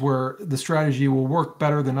scenarios where the strategy will work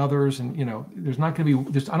better than others. And, there's not going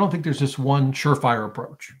to be I don't think there's just one surefire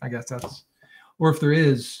approach. I guess or if there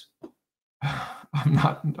is,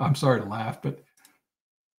 I'm sorry to laugh, but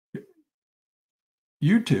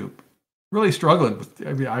YouTube really struggling with,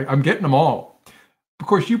 I'm getting them all. Of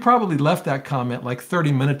course, you probably left that comment like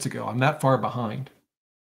 30 minutes ago. I'm that far behind.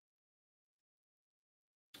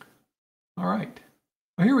 All right.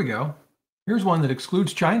 Well, here we go. Here's one that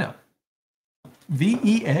excludes China.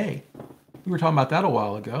 VEA. We were talking about that a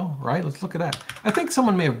while ago, right? Let's look at that. I think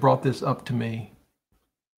someone may have brought this up to me.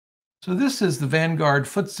 So this is the Vanguard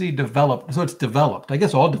FTSE developed. So it's developed. I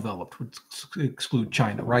guess all developed would exclude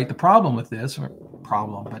China, right? The problem with this, or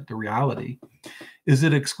problem, but the reality is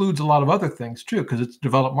it excludes a lot of other things too, because it's a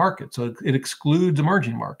developed market. So it excludes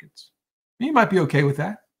emerging markets. You might be okay with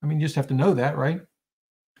that. I mean, you just have to know that, right?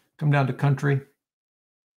 Come down to country.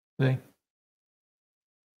 See?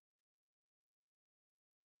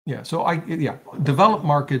 Yeah, so developed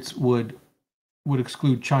markets would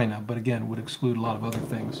exclude China, but again, would exclude a lot of other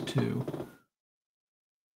things too.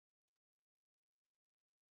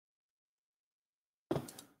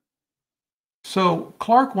 So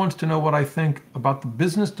Clark wants to know what I think about the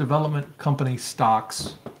business development company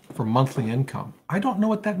stocks for monthly income. I don't know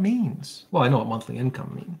what that means. Well, I know what monthly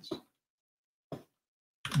income means.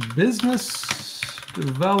 Business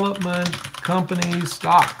development company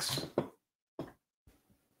stocks.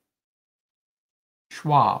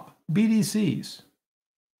 Schwab. BDCs.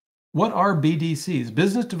 What are BDCs?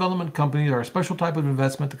 Business development companies are a special type of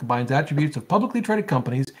investment that combines attributes of publicly traded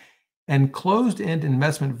companies and closed-end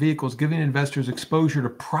investment vehicles, giving investors exposure to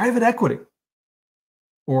private equity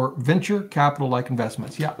or venture capital-like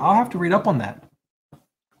investments. Yeah, I'll have to read up on that.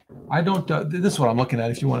 I don't. This is what I'm looking at.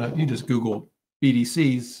 If you want to, you just Google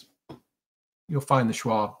BDCs, you'll find the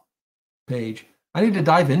Schwab page. I need to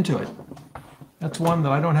dive into it. That's one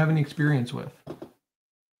that I don't have any experience with.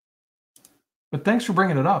 But thanks for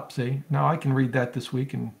bringing it up. See, now I can read that this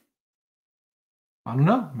week, and I don't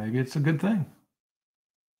know, maybe it's a good thing.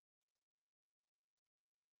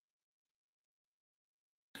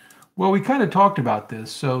 Well, we kind of talked about this.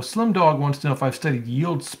 So Slim Dog wants to know if I've studied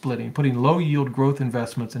yield splitting, putting low yield growth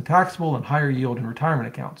investments in taxable and higher yield in retirement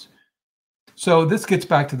accounts. So this gets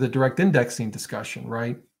back to the direct indexing discussion,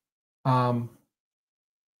 right? I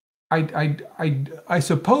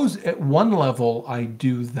suppose at one level I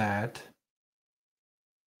do that,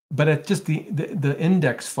 but at just the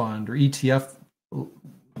index fund or ETF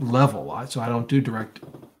level, so I don't do direct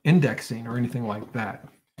indexing or anything like that.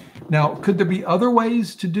 Now, could there be other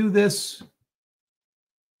ways to do this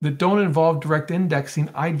that don't involve direct indexing?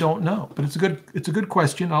 I don't know, but it's a good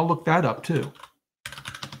question. I'll look that up too.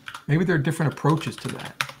 Maybe there are different approaches to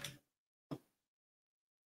that.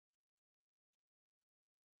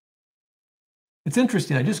 It's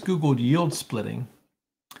interesting. I just Googled yield splitting,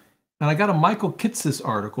 and I got a Michael Kitces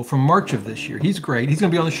article from March of this year. He's great. He's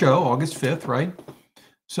going to be on the show August 5th, right?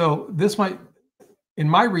 So this might, in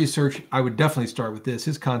my research, I would definitely start with this.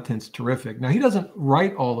 His content's terrific. Now, he doesn't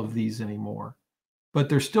write all of these anymore, but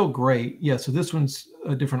they're still great. Yeah, so this one's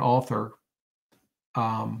a different author.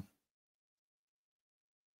 But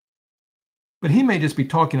he may just be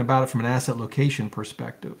talking about it from an asset location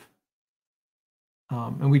perspective.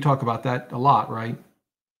 And we talk about that a lot, right?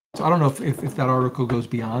 So I don't know if that article goes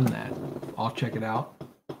beyond that. I'll check it out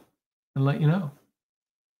and let you know.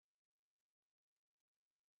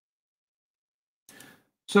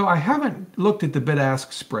 So I haven't looked at the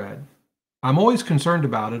bid-ask spread. I'm always concerned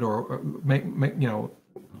about it, or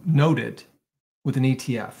note it with an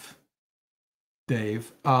ETF,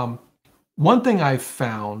 Dave. One thing I've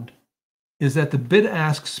found is that the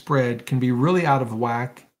bid-ask spread can be really out of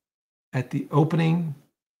whack at the opening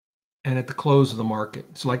and at the close of the market.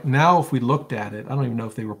 So like now, if we looked at it, I don't even know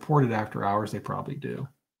if they reported after hours. They probably do.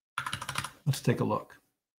 Let's take a look.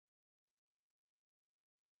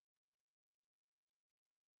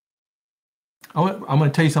 I'm going to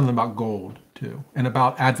tell you something about gold too, and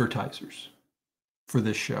about advertisers for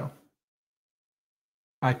this show.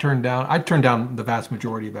 I turned down the vast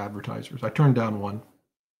majority of advertisers. I turned down one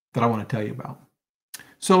that I want to tell you about.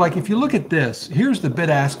 So like if you look at this, here's the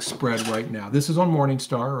bid-ask spread right now. This is on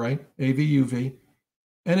Morningstar, right? AVUV,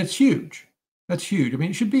 and it's huge. That's huge. I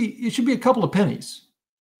mean, it should be a couple of pennies,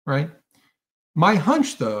 right? My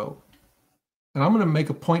hunch though, and I'm going to make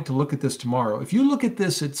a point to look at this tomorrow. If you look at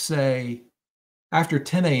this at say after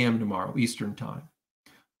 10 a.m. tomorrow Eastern time,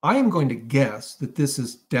 I am going to guess that this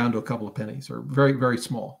is down to a couple of pennies or very, very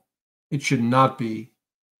small. It should not be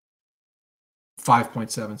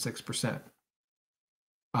 5.76%.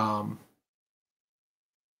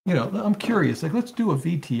 You know, I'm curious, like let's do a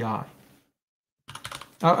VTI.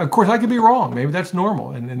 Of course, I could be wrong. Maybe that's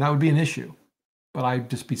normal and that would be an issue, but I'd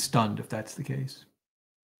just be stunned if that's the case.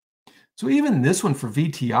 So even this one for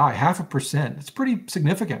VTI, 0.5%, it's pretty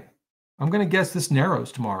significant. I'm going to guess this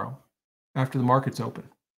narrows tomorrow after the market's open.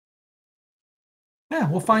 Yeah,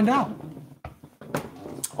 we'll find out.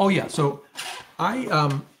 Oh yeah, so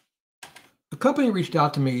a company reached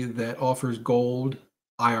out to me that offers gold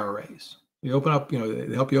IRAs. You open up, you know,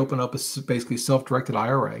 they help you open up a basically self-directed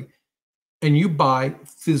IRA, and you buy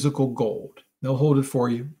physical gold. They'll hold it for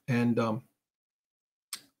you. And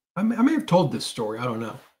I may have told this story. I don't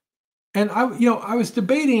know. And I was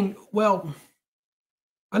debating. Well,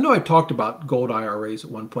 I know I talked about gold IRAs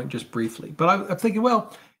at one point just briefly, but I'm thinking,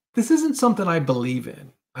 well, this isn't something I believe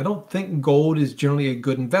in. I don't think gold is generally a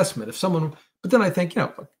good investment. But then I think, you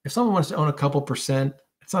know, if someone wants to own a couple percent,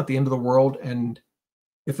 it's not the end of the world. And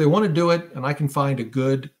if they want to do it and I can find a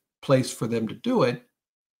good place for them to do it,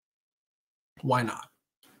 why not?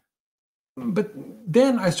 But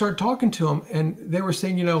then I started talking to them and they were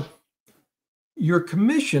saying, you know, your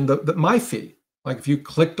commission, my fee, like if you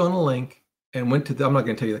clicked on a link and went to I'm not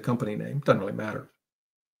going to tell you the company name, it doesn't really matter.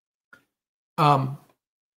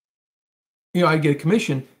 You know, I get a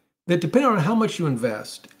commission that depending on how much you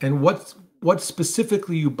invest and what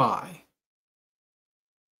specifically you buy,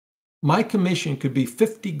 my commission could be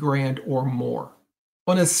 50 grand or more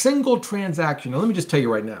on a single transaction. Now, let me just tell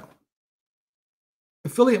you right now,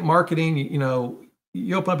 affiliate marketing, you know,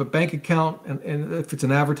 you open up a bank account and if it's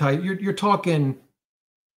an advertiser, you're talking,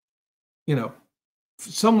 you know,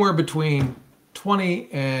 somewhere between $20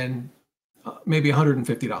 and maybe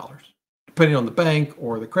 $150, depending on the bank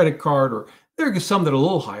or the credit card, or there are some that are a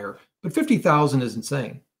little higher, but 50,000 is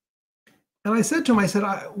insane. And I said to him, I said,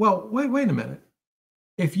 well, wait a minute.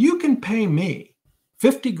 If you can pay me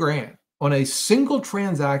 50 grand on a single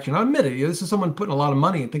transaction, I admit it, this is someone putting a lot of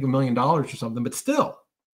money, I think $1 million or something, but still,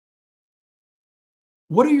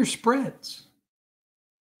 what are your spreads?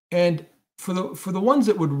 And for the ones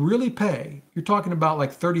that would really pay, you're talking about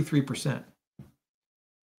like 33%.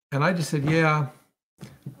 And I just said, yeah,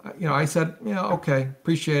 you know, I said, yeah, okay,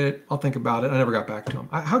 appreciate it. I'll think about it. I never got back to him.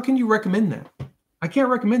 How can you recommend that? I can't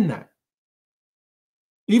recommend that.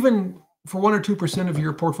 Even for 1 or 2% of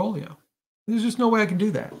your portfolio. There's just no way I can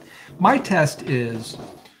do that. My test is,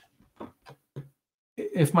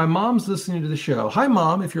 if my mom's listening to the show, hi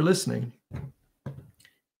mom, if you're listening,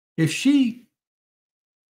 if she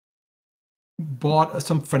bought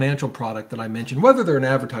some financial product that I mentioned, whether they're an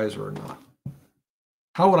advertiser or not,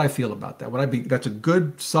 how would I feel about that? Would I be, that's a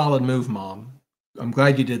good, solid move, mom. I'm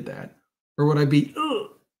glad you did that. Or would I be,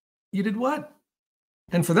 you did what?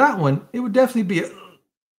 And for that one, it would definitely be,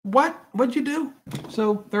 what? What'd you do?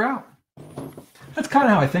 So they're out. That's kind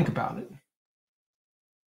of how I think about it.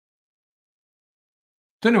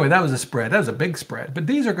 So anyway, that was a spread. That was a big spread. But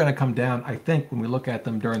these are going to come down, I think, when we look at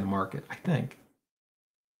them during the market, I think.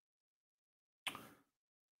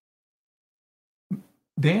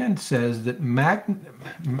 Dan says that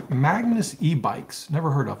Magnus e-bikes,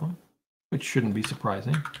 never heard of them, which shouldn't be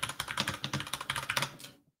surprising.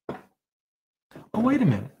 Oh, wait a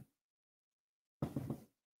minute.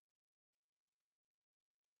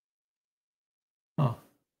 Oh,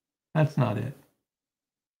 that's not it.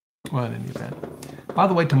 Well, in any event. By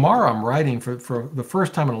the way, tomorrow I'm riding for the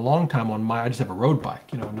first time in a long time on I just have a road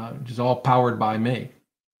bike, you know, not just all powered by me,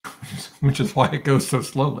 which is why it goes so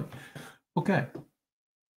slowly. Okay.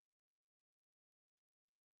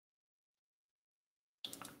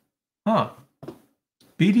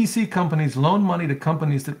 BDC companies loan money to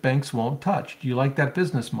companies that banks won't touch. Do you like that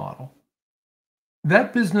business model?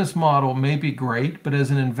 That business model may be great, but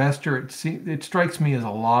as an investor, it strikes me as a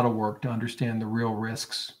lot of work to understand the real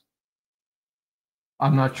risks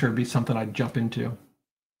I'm not sure it'd be something I'd jump into.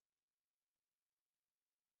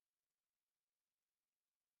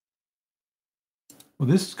 Well,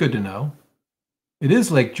 this is good to know. It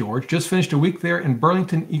is Lake George. Just finished a week there in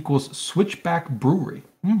Burlington equals Switchback Brewery.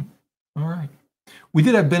 All right. We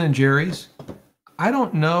did have Ben & Jerry's. I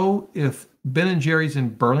don't know if Ben & Jerry's in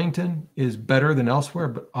Burlington is better than elsewhere,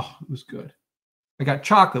 but oh, it was good. I got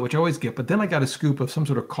chocolate, which I always get, but then I got a scoop of some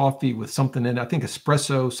sort of coffee with something in it. I think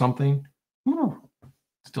espresso something. Ooh,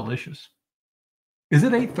 it's delicious. Is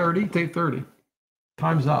it 8:30? It's 8:30.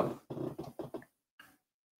 Time's up.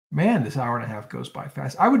 Man, this hour and a half goes by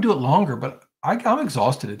fast. I would do it longer, but I'm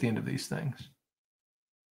exhausted at the end of these things.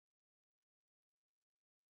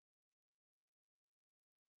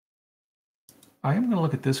 I am going to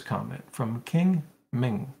look at this comment from King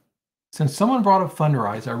Ming. Since someone brought up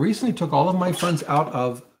Fundrise, I recently took all of my funds out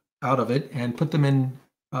of it and put them in,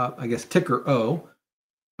 I guess, ticker O,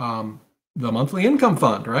 the monthly income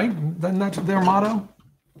fund, right? Then that's their motto.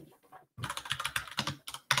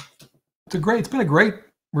 It's been a great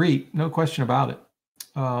REIT, no question about it.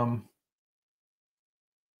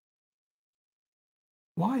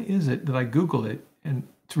 Why is it that I Googled it and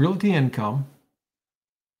it's Realty Income?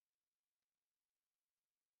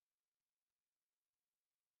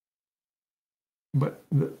 But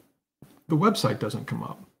the website doesn't come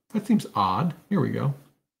up. That seems odd. Here we go.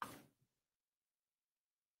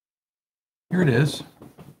 Here it is.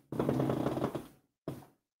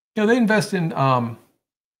 They invest in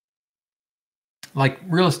like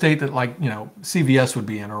real estate that CVS would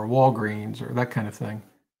be in, or Walgreens, or that kind of thing.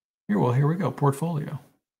 Here we go. Portfolio.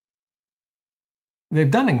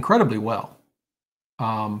 They've done incredibly well.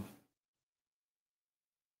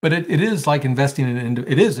 But it is like investing in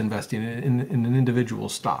an individual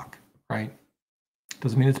stock, right?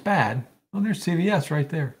 Doesn't mean it's bad. Oh, there's CVS right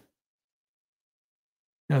there.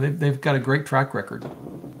 They've got a great track record.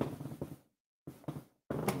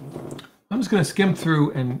 I'm just going to skim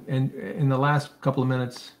through and in the last couple of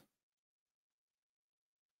minutes.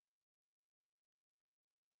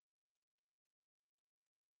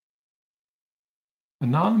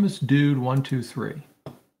 Anonymous Dude 123.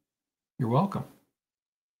 You're welcome.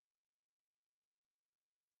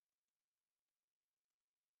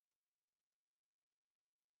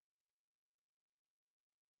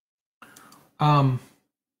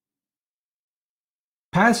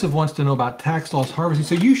 Passive wants to know about tax loss harvesting.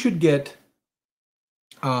 So you should get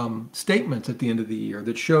statements at the end of the year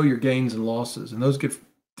that show your gains and losses, and those get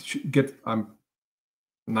I'm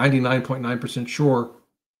 99.9% sure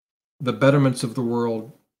the Betterments of the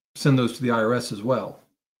world send those to the IRS as well.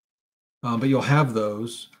 But you'll have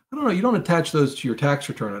those. I don't know. You don't attach those to your tax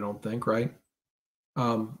return, I don't think, right?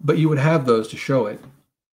 But you would have those to show it,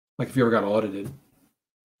 like if you ever got audited.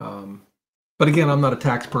 But again, I'm not a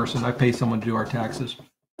tax person. I pay someone to do our taxes.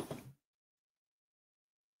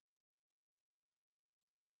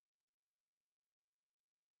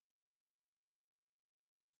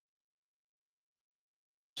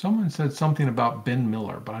 Someone said something about Ben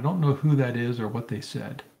Miller, but I don't know who that is or what they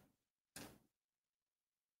said.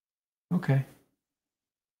 Okay.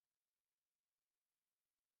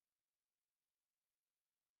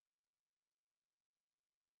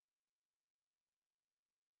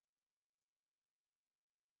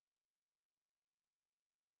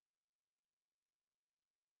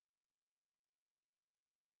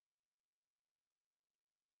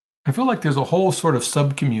 I feel like there's a whole sort of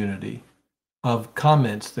sub-community of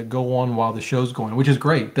comments that go on while the show's going, which is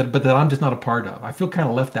great, but that I'm just not a part of. I feel kind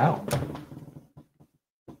of left out.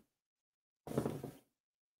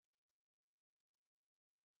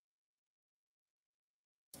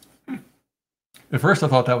 At first, I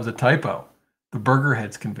thought that was a typo. The Burger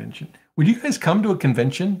Heads convention. Would you guys come to a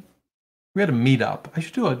convention? We had a meetup. I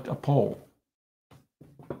should do a poll.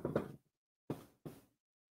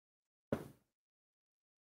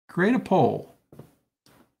 Create a poll.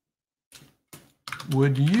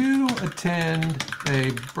 Would you attend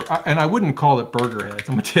and I wouldn't call it Burger Heads.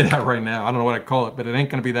 I'm going to tell you that right now. I don't know what I call it, but it ain't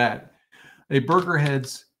going to be that. A Burger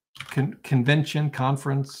Heads convention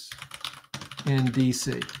conference in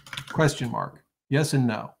DC? Question mark. Yes and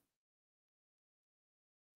no.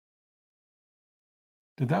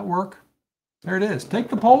 Did that work? There it is. Take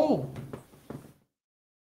the poll.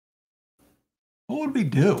 What would we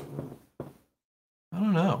do? I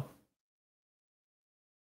don't know.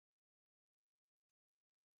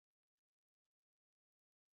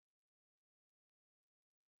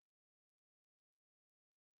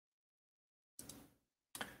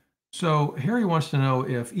 So Harry wants to know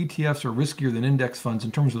if ETFs are riskier than index funds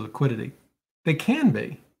in terms of liquidity. They can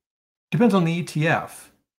be. Depends on the ETF.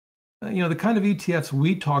 the kind of ETFs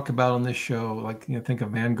we talk about on this show, like, think of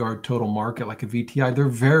Vanguard Total Market, like a VTI, they're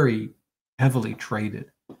very heavily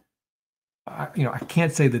traded. I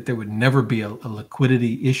can't say that there would never be a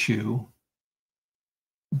liquidity issue,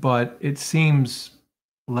 but it seems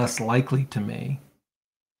less likely to me.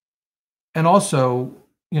 And also,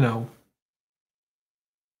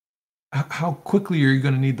 how quickly are you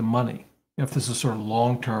going to need the money if this is sort of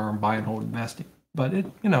long-term buy and hold investing? But it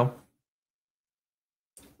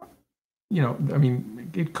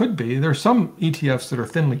could be. There's some ETFs that are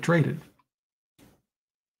thinly traded.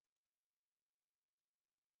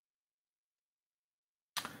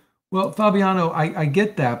 Well, Fabiano, I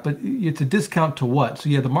get that, but it's a discount to what? So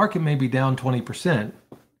yeah, the market may be down 20%,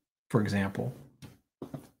 for example.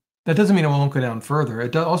 That doesn't mean it won't go down further.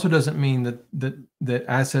 It also doesn't mean that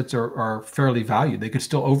assets are fairly valued. They could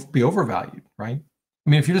still be overvalued, right? I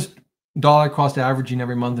mean, if you're just dollar cost averaging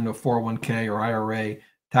every month into a 401k or IRA,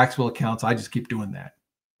 taxable accounts, I just keep doing that.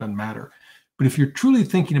 Doesn't matter. But if you're truly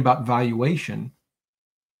thinking about valuation,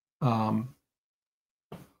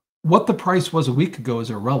 what the price was a week ago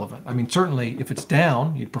is irrelevant. I mean, certainly if it's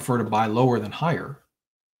down, you'd prefer to buy lower than higher.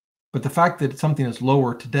 But the fact that something is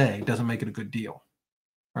lower today doesn't make it a good deal,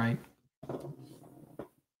 right?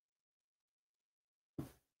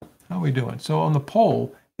 How are we doing? So on the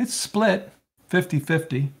poll, it's split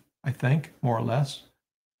 50-50, I think, more or less.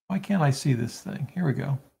 Why can't I see this thing? Here we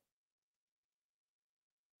go.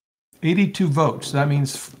 82 votes. That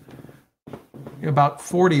means about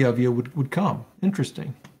 40 of you would come.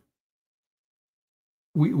 Interesting.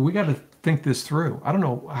 We got to think this through. I don't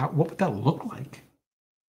know, what would that look like?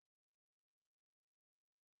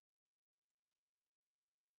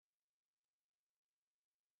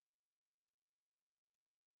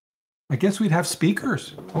 I guess we'd have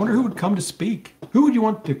speakers. I wonder who would come to speak. Who would you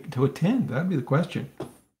want to attend? That'd be the question.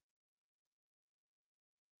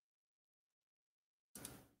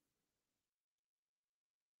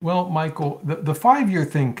 Well, Michael, the 5-year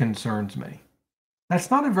thing concerns me.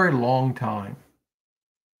 That's not a very long time.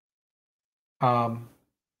 I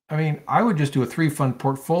mean, I would just do a 3-fund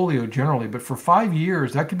portfolio generally, but for 5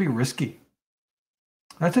 years, that could be risky.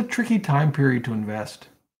 That's a tricky time period to invest.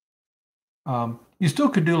 You still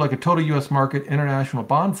could do like a total U.S. market international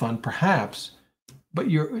bond fund, perhaps, but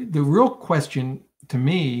the real question to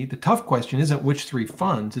me, the tough question isn't which 3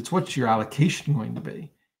 funds, it's what's your allocation going to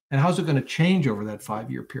be, and how's it going to change over that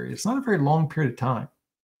 5-year period. It's not a very long period of time.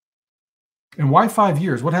 And why 5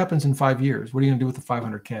 years? What happens in 5 years? What are you going to do with the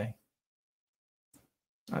 500K?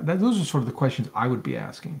 Those are sort of the questions I would be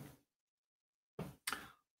asking.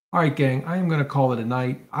 All right, gang, I am going to call it a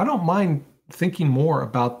night. I don't mind thinking more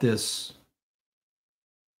about this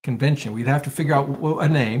convention. We'd have to figure out a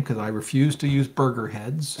name because I refuse to use burger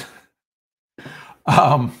heads.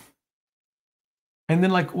 And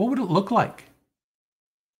then, like, what would it look like?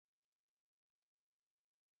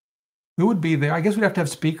 Who would be there? I guess we'd have to have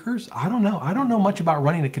speakers. I don't know. I don't know much about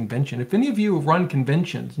running a convention. If any of you run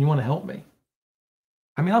conventions and you want to help me,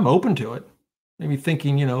 I mean, I'm open to it. Maybe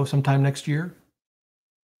thinking, sometime next year.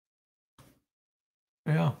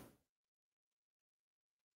 Yeah.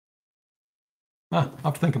 I'll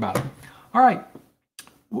have to think about it. All right.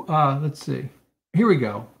 Let's see. Here we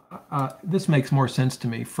go. This makes more sense to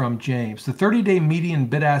me from James. The 30-day median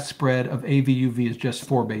bid-ask spread of AVUV is just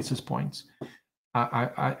 4 basis points.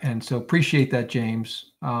 And so appreciate that,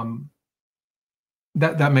 James.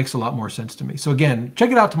 That makes a lot more sense to me. So again,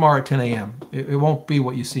 check it out tomorrow at 10 a.m. It won't be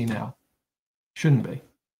what you see now. Shouldn't be.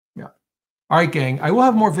 Yeah. All right, gang. I will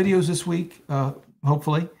have more videos this week,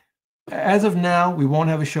 hopefully. As of now, we won't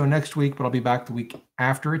have a show next week, but I'll be back the week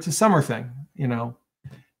after. It's a summer thing,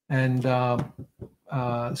 And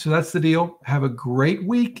so that's the deal. Have a great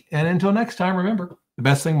week. And until next time, remember, the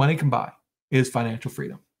best thing money can buy is financial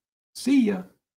freedom. See ya.